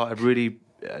Bruton's. It's like a really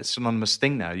synonymous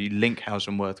thing now. You link Howes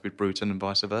and Worth with Bruton and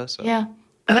vice versa. Yeah.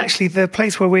 And actually, the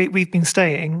place where we've been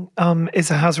staying is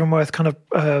a Howes and Worth kind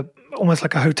of almost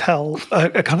like a hotel,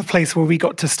 a kind of place where we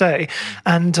got to stay.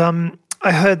 And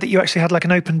I heard that you actually had like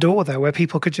an open door there where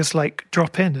people could just like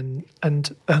drop in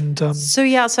and. So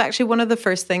actually one of the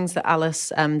first things that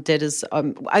Alice did is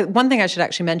one thing I should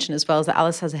actually mention as well is that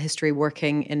Alice has a history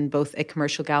working in both a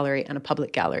commercial gallery and a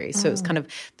public gallery. So it's kind of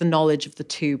the knowledge of the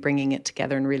two, bringing it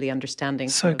together and really understanding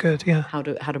so good, yeah, how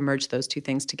to merge those two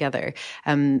things together.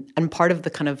 And part of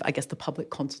the kind of, I guess, the public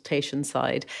consultation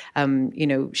side,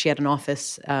 she had an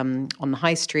office on the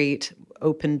high street,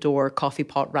 open door, coffee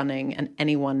pot running, and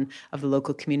anyone of the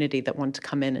local community that wanted to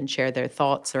come in and share their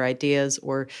thoughts or ideas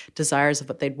or desires of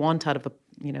what they'd want out of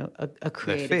a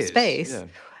creative space.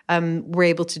 Were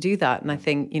able to do that. And I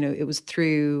think, it was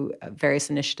through various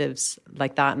initiatives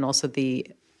like that, and also the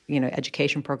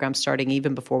education program starting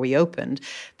even before we opened,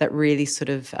 that really sort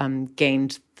of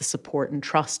gained the support and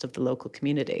trust of the local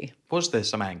community. Was there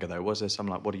some anger though? Was there some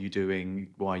like, what are you doing?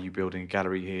 Why are you building a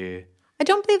gallery here? I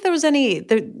don't believe there was any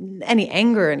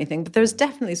anger or anything, but there was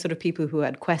definitely sort of people who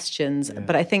had questions. Yeah.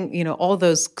 But I think, all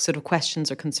those sort of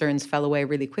questions or concerns fell away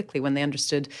really quickly when they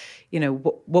understood,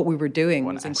 what we were doing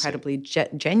was incredibly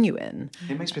genuine.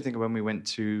 It makes me think of when we went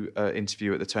to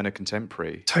interview at the Turner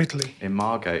Contemporary. Totally. In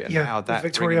Margate. And how that...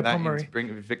 Victoria Pomeroy.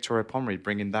 Victoria Pomeroy,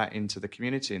 bringing that into the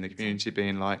community, and the community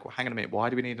being like, well, hang on a minute,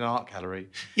 why do we need an art gallery?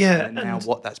 Yeah. And now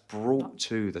what that's brought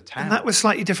to the town. And that was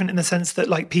slightly different in the sense that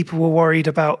like people were worried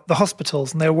about the hospital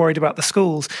and they were worried about the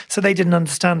schools. So they didn't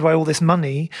understand why all this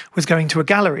money was going to a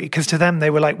gallery, because to them they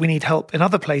were like, we need help in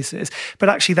other places. But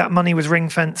actually that money was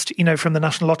ring-fenced, from the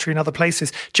National Lottery and other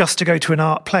places just to go to an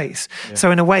art place. Yeah. So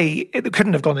in a way, it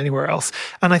couldn't have gone anywhere else.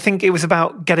 And I think it was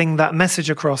about getting that message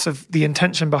across of the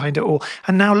intention behind it all.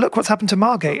 And now look what's happened to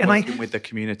Margate. Working with the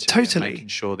community. Totally. And making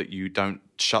sure that you don't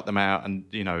shut them out, and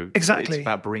exactly. It's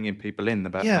about bringing people in,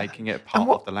 about making it part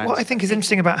of the landscape. What I think is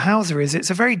interesting about Hauser is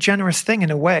it's a very generous thing in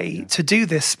a way to do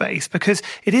this space, because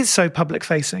it is so public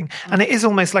facing, and it is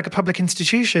almost like a public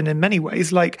institution in many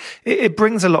ways. Like it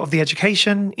brings a lot of the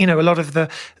education, a lot of the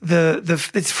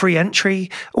it's free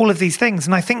entry, all of these things.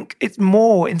 And I think it's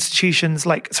more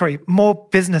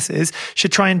businesses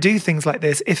should try and do things like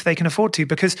this if they can afford to,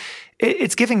 because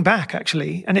it's giving back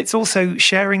actually, and it's also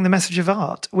sharing the message of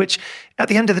art, which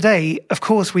at the end of the day, of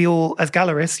course, we all, as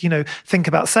gallerists, think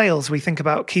about sales. We think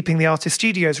about keeping the artist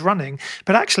studios running.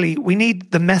 But actually, we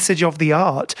need the message of the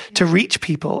art to reach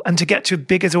people and to get to a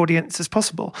biggest audience as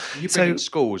possible. You bring in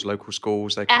schools, local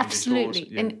schools. They absolutely.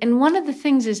 Yeah. And one of the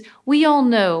things is, we all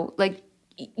know, like,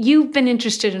 you've been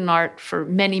interested in art for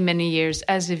many, many years,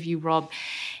 as have you, Rob.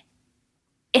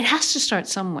 It has to start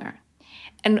somewhere.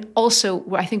 And also,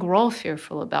 I think we're all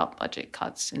fearful about budget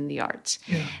cuts in the arts.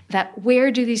 Yeah. That where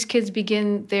do these kids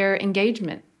begin their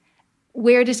engagement?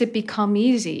 Where does it become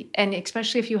easy? And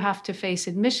especially if you have to face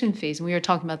admission fees. And we were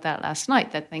talking about that last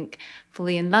night. That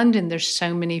thankfully in London, there's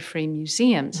so many free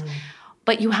museums.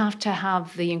 But you have to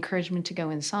have the encouragement to go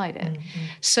inside it. Mm-hmm.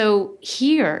 So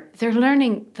here, they're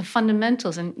learning the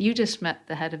fundamentals. And you just met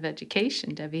the head of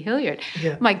education, Debbie Hilliard.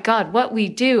 Yeah. My God, what we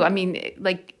do, I mean,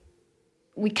 like,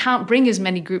 we can't bring as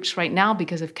many groups right now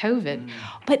because of COVID,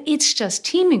 but it's just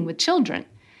teeming with children.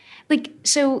 Like,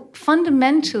 so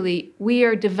fundamentally, we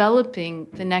are developing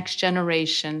the next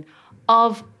generation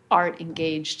of art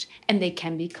engaged, and they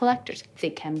can be collectors, they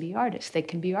can be artists, they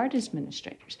can be art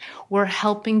administrators. We're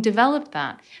helping develop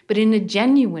that, but in a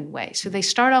genuine way. So they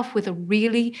start off with a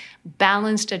really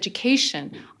balanced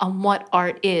education on what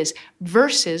art is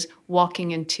versus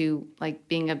walking into like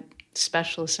being a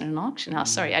specialist in an auction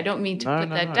house. Sorry, I don't mean to put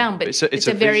that down, but it's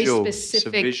a very specific... It's a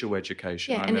visual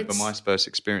education. I remember my first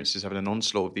experiences having an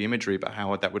onslaught of the imagery, but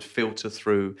how that would filter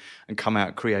through and come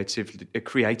out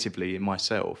creatively in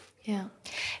myself. Yeah.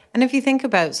 And if you think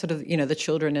about sort of, the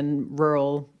children in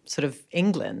rural sort of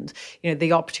England,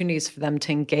 the opportunities for them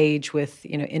to engage with,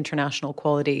 international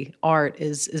quality art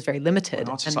is very limited.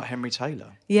 Artists like Henry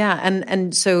Taylor. Yeah.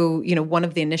 And so, one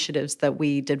of the initiatives that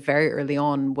we did very early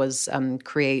on was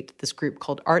create this group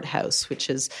called Art House, which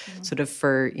is sort of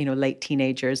for, late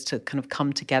teenagers to kind of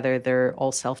come together. They're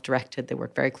all self-directed. They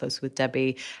work very closely with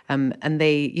Debbie. And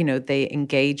they, they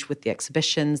engage with the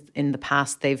exhibitions. In the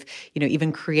past, they've,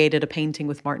 even created created a painting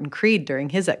with Martin Creed during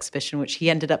his exhibition, which he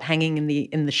ended up hanging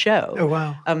in the show. Oh,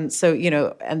 wow. So,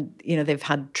 they've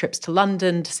had trips to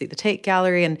London to see the Tate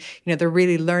Gallery, and, they're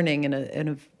really learning in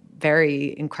a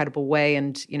very incredible way.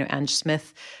 And, Ange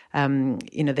Smith,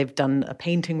 they've done a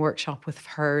painting workshop with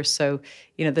her. So,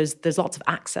 there's lots of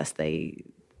access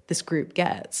this group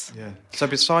gets. Yeah. So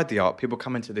beside the art, people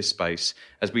come into this space,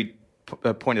 as we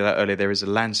pointed out earlier, there is a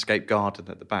landscape garden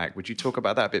at the back. Would you talk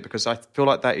about that a bit? Because I feel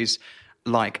like that is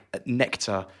like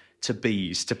nectar to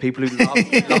bees, to people who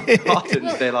love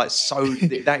gardens. They're like,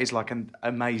 that is like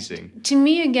amazing. To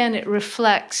me, again, it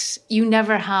reflects you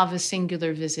never have a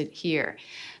singular visit here.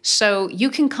 So you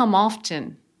can come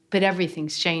often, but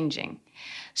everything's changing.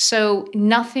 So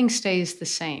nothing stays the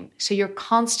same. So you're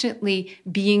constantly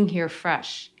being here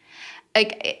fresh.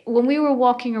 Like when we were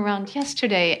walking around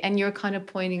yesterday and you're kind of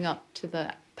pointing up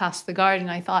to past the garden,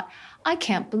 I thought, I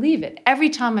can't believe it. Every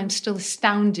time I'm still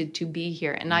astounded to be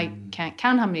here, and I can't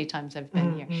count how many times I've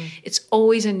been here. It's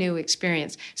always a new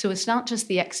experience. So it's not just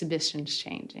the exhibitions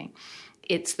changing.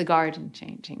 It's the garden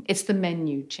changing. It's the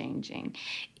menu changing.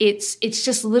 It's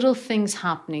just little things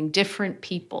happening, different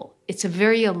people. It's a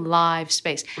very alive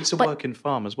space. It's a working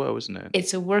farm as well, isn't it?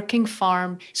 It's a working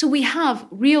farm. So we have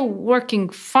real working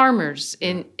farmers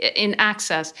in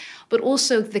access, but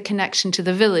also the connection to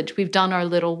the village. We've done our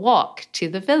little walk to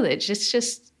the village. It's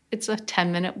a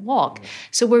 10-minute walk.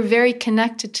 So we're very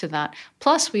connected to that.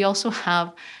 Plus, we also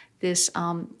have this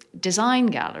design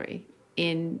gallery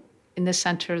in the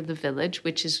center of the village,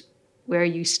 which is where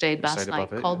you stayed last night,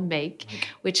 called Make,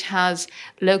 which has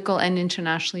local and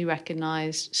internationally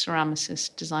recognized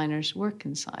ceramicist designers' work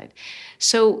inside.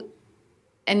 So,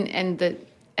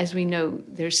 as we know,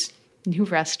 there's new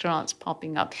restaurants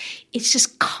popping up. It's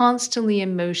just constantly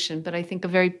in motion, but I think a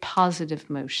very positive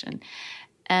motion.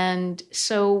 And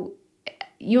so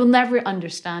you'll never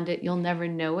understand it, you'll never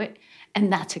know it,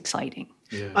 and that's exciting.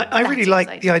 Yeah. I really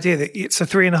like the idea that it's a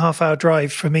 3.5-hour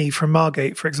drive for me from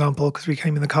Margate, for example, because we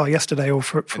came in the car yesterday, or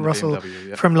for Russell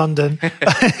BMW, from London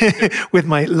with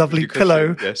my lovely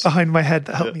pillow behind my head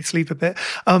that helped me sleep a bit.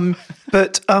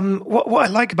 But what I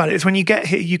like about it is when you get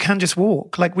here, you can just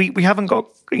walk. Like we haven't got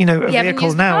a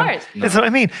vehicle now. That's what I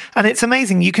mean. And it's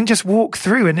amazing. You can just walk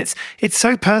through, and it's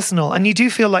so personal, and you do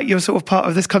feel like you're sort of part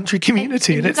of this country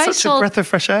community, and it's such a breath of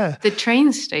fresh air. The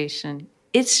train station.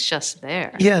 It's just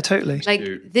there. Yeah, totally.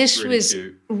 Like this really was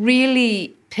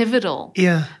really pivotal.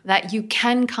 Yeah. That you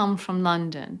can come from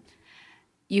London.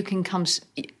 You can come,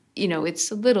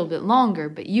 it's a little bit longer,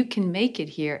 but you can make it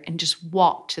here and just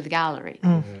walk to the gallery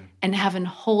and have a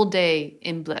whole day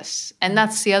in bliss. And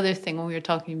that's the other thing when we were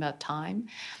talking about time.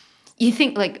 You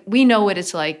think, like, we know what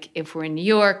it's like if we're in New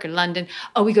York or London.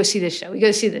 Oh, we go see this show.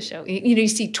 You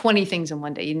see 20 things in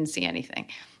one day. You didn't see anything.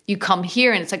 You come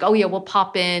here and it's like, oh yeah, we'll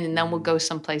pop in and then we'll go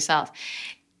someplace else.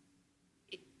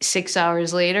 6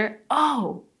 hours later,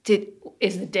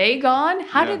 is the day gone?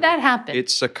 How did that happen?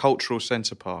 It's a cultural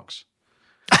centre, Parks.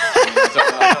 I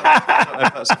don't know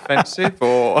if that's offensive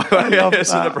or a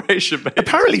celebration. But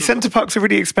apparently, Centre Parks are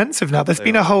really expensive now. There's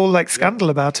been a whole scandal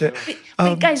about it.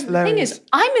 But guys, the thing is,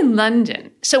 I'm in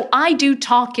London, so I do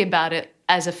talk about it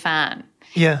as a fan.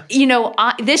 Yeah.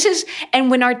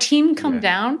 And when our team come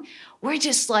down, we're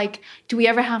just like, do we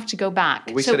ever have to go back?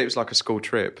 We said it was like a school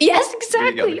trip. Yes, exactly.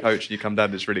 You get on the coach and you come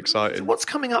down, it's really exciting. What's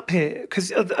coming up here?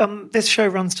 Because this show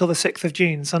runs till the 6th of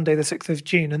June, Sunday the 6th of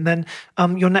June, and then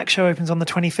your next show opens on the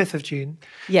 25th of June.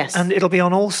 Yes. And it'll be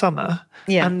on all summer.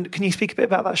 Yeah. And can you speak a bit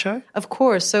about that show? Of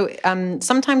course. So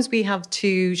sometimes we have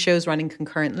 2 shows running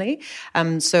concurrently.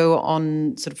 So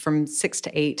on sort of from 6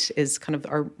 to 8 is kind of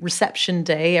our reception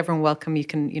day. Everyone welcome. You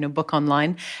can, book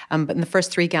online. But in the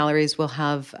first 3 galleries, we'll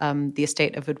have the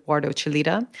estate of Eduardo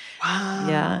Chillida.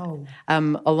 Wow.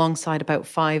 Yeah. Alongside about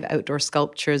 5 outdoor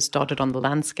sculptures dotted on the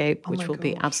landscape, which will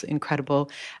be absolutely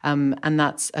incredible. And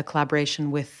that's a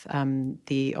collaboration with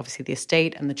the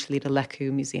estate and the Chillida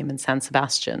Leku Museum in San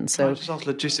Sebastian. So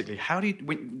logistically, how do you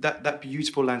that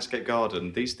beautiful landscape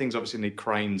garden? These things obviously need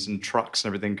cranes and trucks and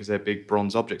everything because they're big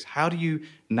bronze objects. How do you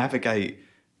navigate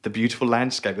the beautiful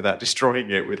landscape without destroying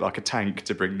it with like a tank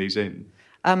to bring these in?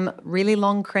 Really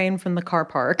long crane from the car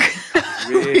park.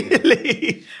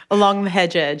 Really? Along the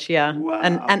hedge edge, yeah. Wow.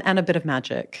 And a bit of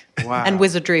magic. Wow. And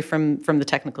wizardry from the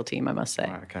technical team, I must say.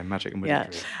 Right, okay, magic and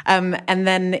wizardry. Yeah. And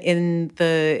then in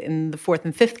the 4th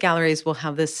and 5th galleries, we'll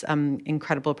have this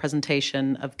incredible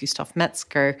presentation of Gustav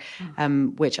Metzger,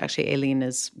 which actually Aileen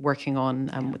is working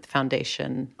on with the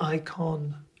foundation.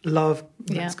 Icon. Love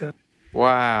Metzger.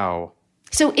 Wow.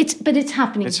 So it's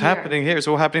happening. It's here. happening here. It's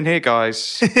all happening here,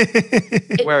 guys.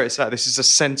 Where it's at. This is the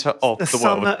centre of the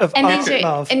world. summer of And art these are,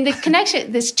 love. and the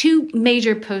connection. There's two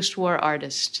major post-war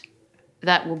artists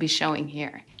that will be showing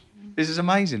here. This is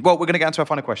amazing. Well, we're going to get into our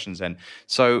final questions then.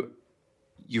 So,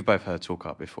 you've both heard Talk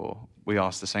Art before. We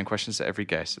ask the same questions to every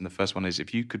guest, and the first one is: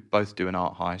 if you could both do an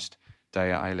art heist,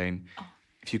 Daya, Aileen,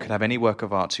 if you could have any work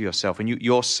of art to yourself, and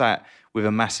you're sat with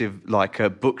a massive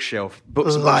bookshelf,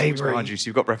 books and books behind you, so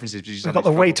you've got references. We've got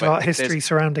the weight of art history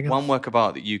surrounding us. One work of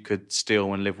art that you could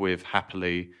steal and live with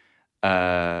happily.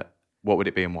 What would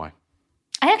it be and why?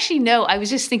 I actually know. I was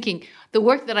just thinking the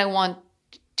work that I want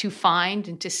to find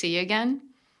and to see again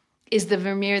is the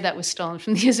Vermeer that was stolen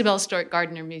from the Isabel Stewart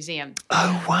Gardner Museum.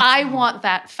 Oh, wow. I want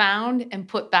that found and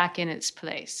put back in its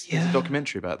place. There's a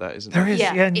documentary about that, isn't There there? is,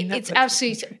 Yeah, Netflix it's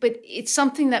absolutely, but it's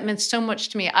something that meant so much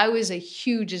to me. I was a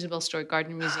huge Isabel Stewart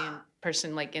Gardner Museum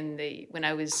person, like when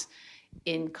I was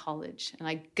in college, and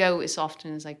I go as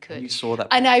often as I could. You saw that,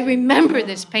 and I remember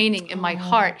this painting in my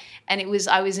heart. And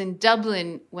I was in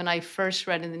Dublin when I first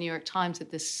read in the New York Times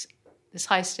that this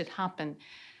heist had happened.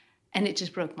 And it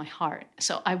just broke my heart.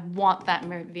 So I want that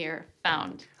Vermeer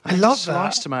found. I love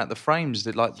Sliced that. them out the frames.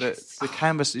 That the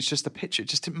canvas. It's just a picture.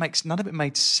 None of it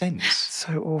made sense.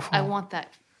 So awful. I want that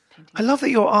painting. I love that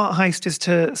your art heist is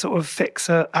to sort of fix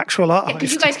an actual art Because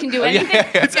heist. you guys can do anything.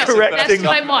 It's Yes, correcting. that's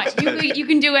what I want. You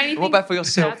can do anything. What about for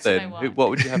yourself That's what I then? want. What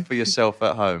would you have for yourself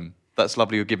at home? That's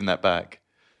lovely. You're giving that back.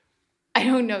 I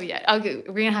don't know yet. We're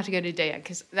gonna have to go to Daya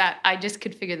because I just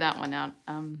could figure that one out.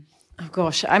 Oh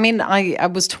gosh, I mean, I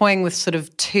was toying with sort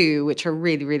of two, which are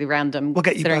really, really random. We'll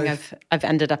get you considering both. I've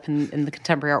ended up in the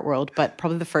contemporary art world, but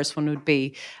probably the first one would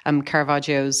be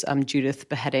Caravaggio's Judith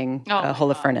beheading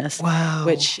Holofernes, Wow.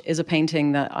 which is a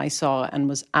painting that I saw and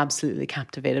was absolutely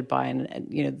captivated by, and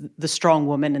you know the strong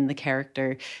woman in the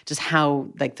character, just how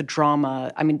like the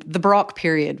drama. I mean, the Baroque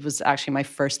period was actually my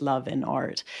first love in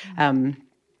art.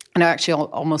 And I actually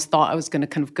almost thought I was going to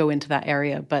kind of go into that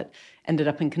area, but ended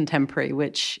up in contemporary,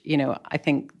 which, you know, I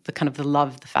think the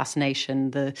love, the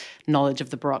fascination, the knowledge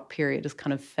of the Baroque period has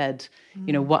kind of fed,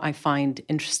 you know, what I find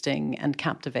interesting and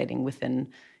captivating within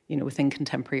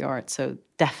contemporary art. So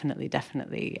definitely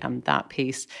that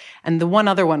piece. And the one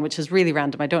other one, which is really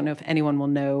random, I don't know if anyone will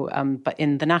know, but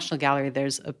in the National Gallery,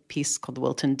 there's a piece called the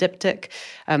Wilton Diptych,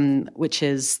 which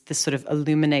is this sort of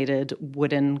illuminated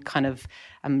wooden kind of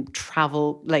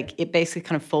travel, like it basically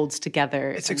kind of folds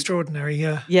together. It's extraordinary,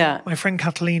 yeah. Yeah. My friend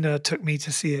Catalina took me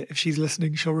to see it. If she's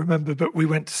listening, she'll remember, but we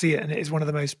went to see it and it is one of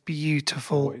the most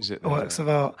beautiful What is it? works of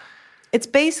art. It's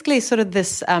basically sort of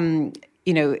this,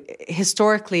 you know,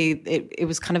 historically, it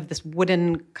was kind of this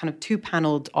wooden, kind of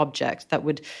two-paneled object that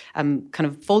would kind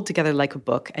of fold together like a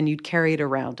book, and you'd carry it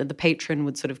around, and the patron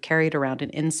would sort of carry it around,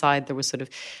 and inside there was sort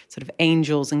of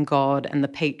angels and God, and the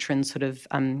patron sort of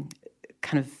kind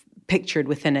of pictured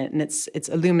within it, and it's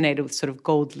illuminated with sort of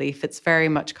gold leaf. It's very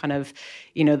much kind of,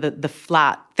 you know, the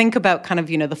flat. Think about kind of,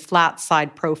 you know, the flat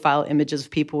side profile images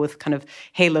of people with kind of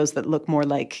halos that look more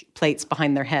like plates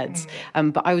behind their heads.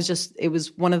 But it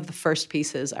was one of the first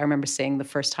pieces I remember seeing the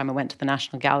first time I went to the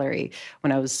National Gallery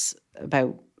when I was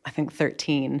about, I think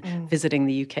 13, visiting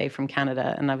the UK from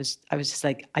Canada, and I was just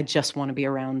like, I just want to be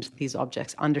around these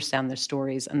objects, understand their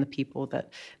stories and the people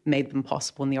that made them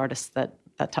possible, and the artists that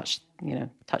touched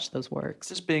those works.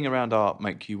 Does being around art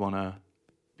make you want to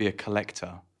be a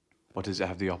collector, or does it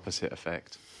have the opposite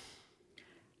effect?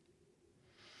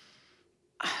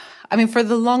 I mean, for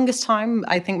the longest time,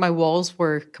 I think my walls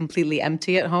were completely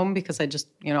empty at home because I just,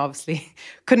 you know, obviously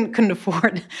couldn't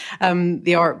afford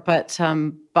the art. But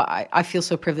I feel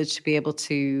so privileged to be able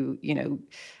to, you know,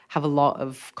 have a lot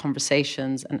of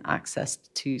conversations and access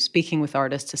to speaking with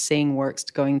artists, to seeing works,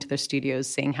 to going to their studios,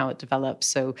 seeing how it develops.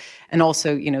 So, and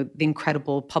also, you know, the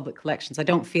incredible public collections. I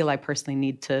don't feel I personally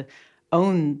need to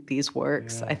own these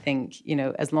works. I think, you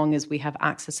know, as long as we have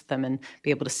access to them and be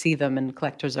able to see them, and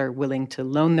collectors are willing to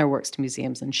loan their works to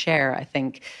museums and share, I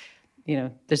think, you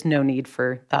know, there's no need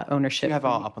for that ownership. You have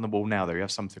art up on the wall now, though. You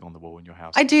have something on the wall in your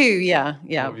house. I do, yeah.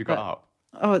 What have you got up?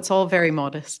 Oh, it's all very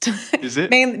modest. Is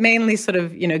it? mainly sort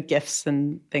of, you know, gifts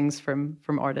and things from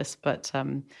artists, but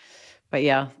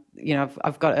yeah, you know,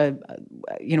 I've got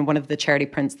one of the charity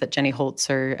prints that Jenny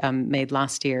Holzer made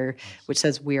last year, which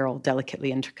says "We are all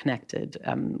delicately interconnected,"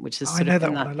 which is I know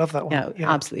that one. I love that one. Yeah,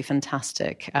 absolutely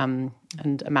fantastic. And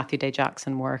a Matthew Day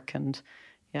Jackson work, and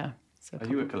yeah. So Are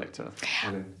you a collector?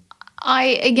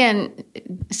 Again,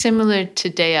 similar to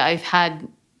Daya, I've had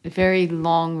very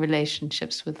long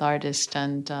relationships with artists,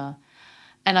 and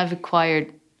I've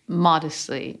acquired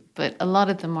modestly, but a lot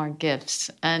of them are gifts.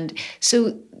 And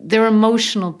so they're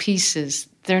emotional pieces.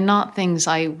 They're not things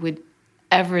I would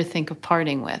ever think of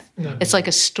parting with. No. It's like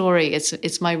a story.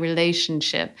 It's my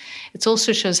relationship. It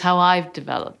also shows how I've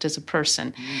developed as a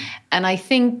person. And I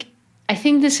think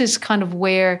this is kind of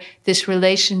where this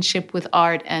relationship with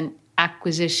art and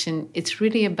acquisition, it's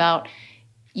really about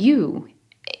you.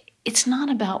 It's not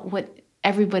about what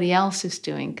everybody else is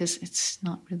doing, because it's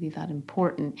not really that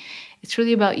important. It's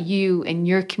really about you and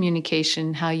your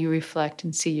communication, how you reflect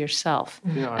and see yourself.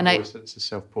 Yeah, and it's a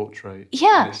self-portrait.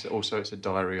 Yeah. And it's a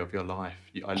diary of your life.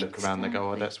 I look around and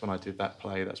go, oh, that's when I did that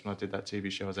play, that's when I did that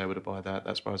TV show, I was able to buy that,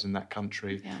 that's why I was in that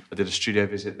country. Yeah. I did a studio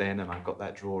visit then and I got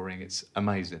that drawing. It's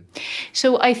amazing.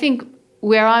 So I think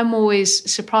where I'm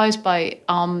always surprised by,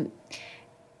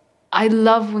 I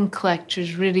love when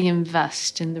collectors really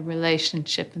invest in the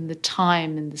relationship and the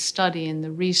time and the study and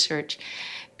the research,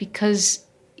 because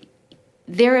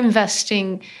they're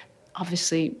investing,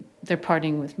 obviously they're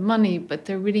parting with money, but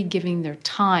they're really giving their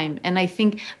time. And I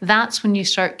think that's when you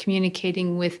start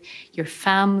communicating with your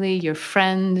family, your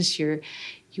friends, your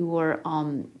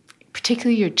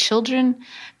particularly your children,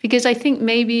 because I think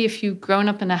maybe if you've grown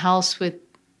up in a house with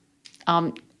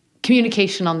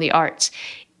communication on the arts,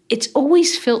 it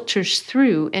always filters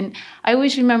through. And I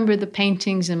always remember the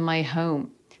paintings in my home.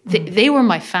 They were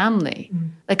my family.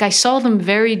 Like I saw them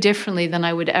very differently than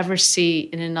I would ever see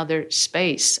in another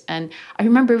space. And I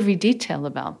remember every detail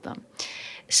about them.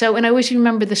 So, and I always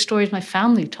remember the stories my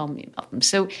family told me about them.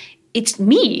 So it's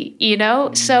me, you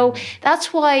know? So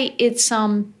that's why it's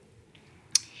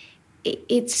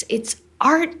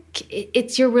art,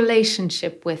 it's your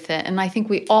relationship with it. And I think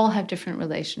we all have different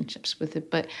relationships with it,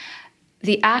 but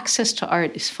the access to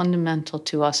art is fundamental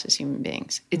to us as human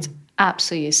beings. It's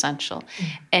absolutely essential.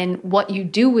 And what you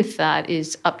do with that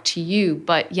is up to you.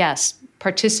 But yes,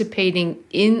 participating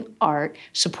in art,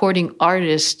 supporting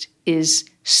artists is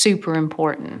super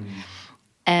important.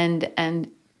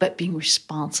 But being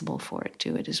responsible for it,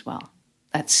 do it as well.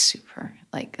 That's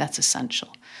that's essential.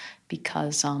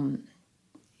 Because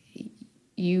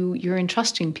you're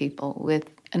entrusting people with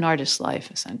an artist's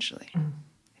life, essentially. I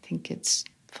think it's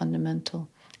fundamental.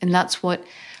 And that's what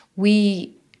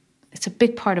it's a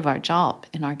big part of our job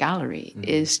in our gallery,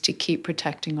 is to keep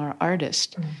protecting our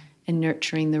artists and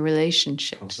nurturing the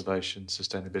relationships. Conservation,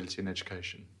 sustainability and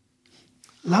education.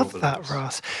 Love that,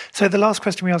 Ross. So the last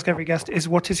question we ask every guest is,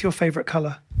 what is your favourite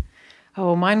colour?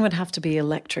 Oh, mine would have to be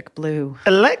electric blue.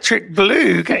 Electric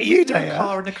blue? Get you, Daya.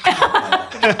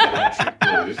 Electric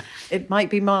blue. It might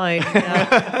be mine.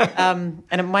 And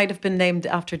it might have been named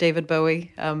after David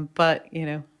Bowie. But, you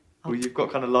know. Well, you've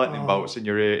got kind of lightning bolts in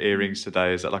your earrings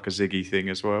today. Is that like a Ziggy thing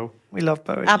as well? We love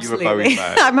Bowie. Absolutely. You're a Bowie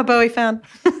fan. I'm a Bowie fan.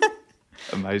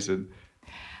 Amazing.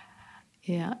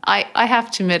 Yeah, I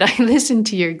have to admit, I listened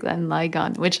to your Glenn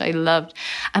Ligon, which I loved.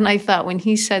 And I thought when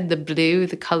he said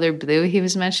the color blue he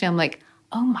was mentioning, I'm like,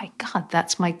 oh my God,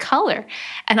 that's my color.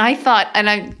 And I thought, and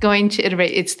I'm going to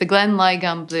iterate, it's the Glenn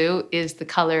Ligon blue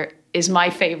is my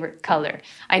favorite color.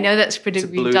 I know that's pretty it's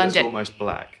a blue redundant. That's almost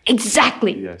black.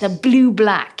 Exactly, yes. The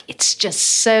blue-black. It's just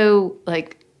so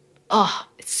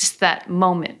it's just that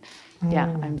moment.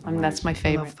 Yeah, that's my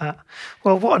favorite. Love that.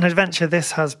 Well, what an adventure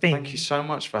this has been. Thank you so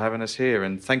much for having us here.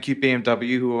 And thank you,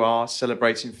 BMW, who are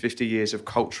celebrating 50 years of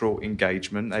cultural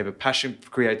engagement. They have a passion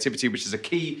for creativity, which is a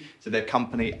key to their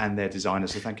company and their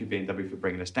designers. So thank you, BMW, for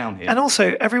bringing us down here. And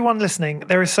also, everyone listening,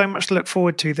 there is so much to look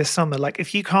forward to this summer. Like,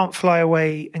 if you can't fly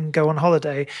away and go on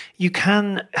holiday, you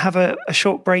can have a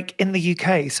short break in the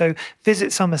UK. So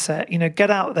visit Somerset, get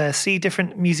out there, see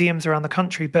different museums around the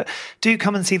country. But do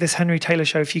come and see this Henry Taylor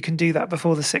show if you can do that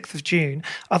before the 6th of June.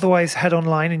 Otherwise, head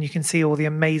online and you can see all the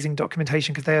amazing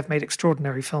documentation, because they have made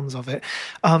extraordinary films of it.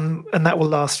 And that will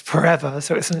last forever.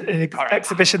 So it's an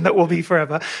exhibition that will be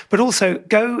forever. But also,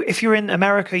 go, if you're in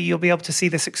America, you'll be able to see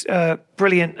this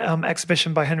brilliant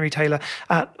exhibition by Henry Taylor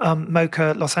at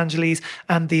MoCA Los Angeles,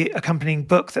 and the accompanying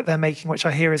book that they're making, which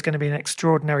I hear is going to be an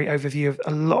extraordinary overview of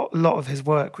a lot of his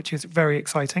work, which is very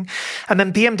exciting. And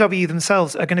then BMW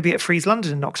themselves are going to be at Frieze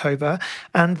London in October,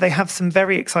 and they have some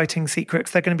very exciting secrets.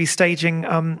 They're going to be staging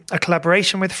a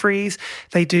collaboration with Frieze.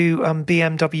 They do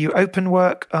BMW Open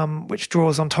work, which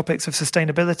draws on topics of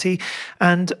sustainability,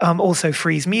 and also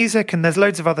Frieze music, and there's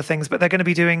loads of other things, but they're going to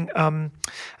be doing an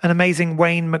amazing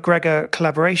Wayne McGregor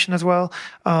collaboration as well,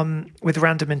 with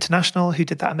Random International, who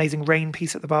did that amazing Rain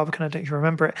piece at the Barbican. I don't know if you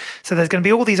remember it. So there's going to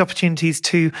be all these opportunities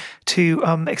to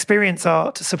experience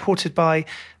art supported by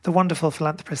the wonderful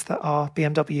philanthropists that are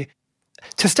BMW.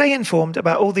 To stay informed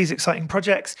about all these exciting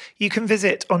projects, you can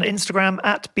visit on Instagram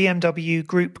at BMW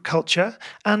Group Culture.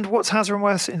 And what's Hauser &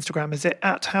 Wirth's Instagram? Is it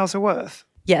at Hauser Wirth?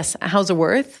 Yes, Hauser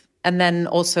Wirth. And then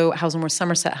also Hauser & Wirth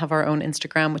Somerset have our own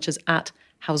Instagram, which is at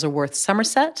Houserworth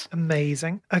Somerset.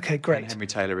 Amazing. Okay, great. And Henry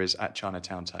Taylor is at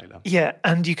Chinatown Taylor. Yeah,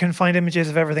 and you can find images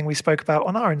of everything we spoke about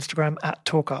on our Instagram at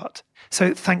TalkArt.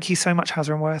 So thank you so much,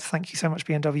 Hauser and Worth. Thank you so much,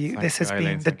 B&W. This has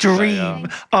been the dream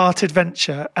art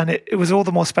adventure. And it was all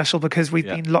the more special because we've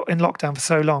been in lockdown for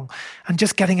so long. And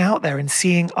just getting out there and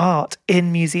seeing art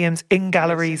in museums, in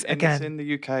galleries again. It's in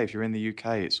the UK. If you're in the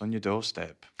UK, it's on your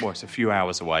doorstep. Well, it's a few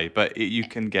hours away, but you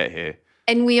can get here.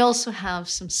 And we also have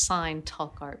some signed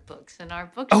Talk Art books in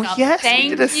our bookshop. Oh, yes, we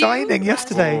did a signing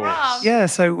yesterday. Yeah,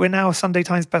 so we're now Sunday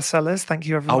Times bestsellers. Thank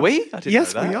you, everyone. Are we? I didn't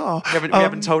yes, know that. we are. We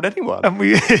haven't told anyone.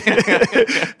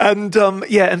 And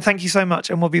and thank you so much.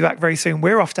 And we'll be back very soon.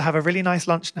 We're off to have a really nice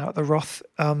lunch now at the Roth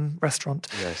restaurant.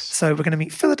 Yes. So we're going to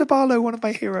meet Philip DeBarlo, one of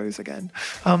my heroes again.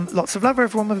 Lots of love,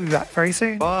 everyone. We'll be back very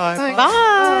soon. Bye. Thanks.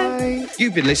 Bye.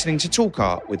 You've been listening to Talk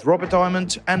Art with Robert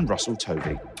Diamond and Russell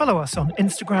Tovey. Follow us on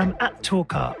Instagram at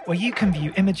TalkArt, where you can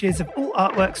view images of all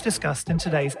artworks discussed in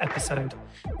today's episode,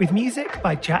 with music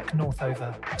by Jack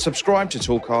Northover. Subscribe to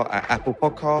Talk Art at Apple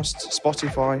Podcasts,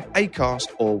 Spotify,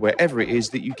 Acast, or wherever it is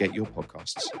that you get your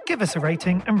podcasts. Give us a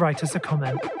rating and write us a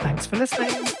comment. Thanks for listening.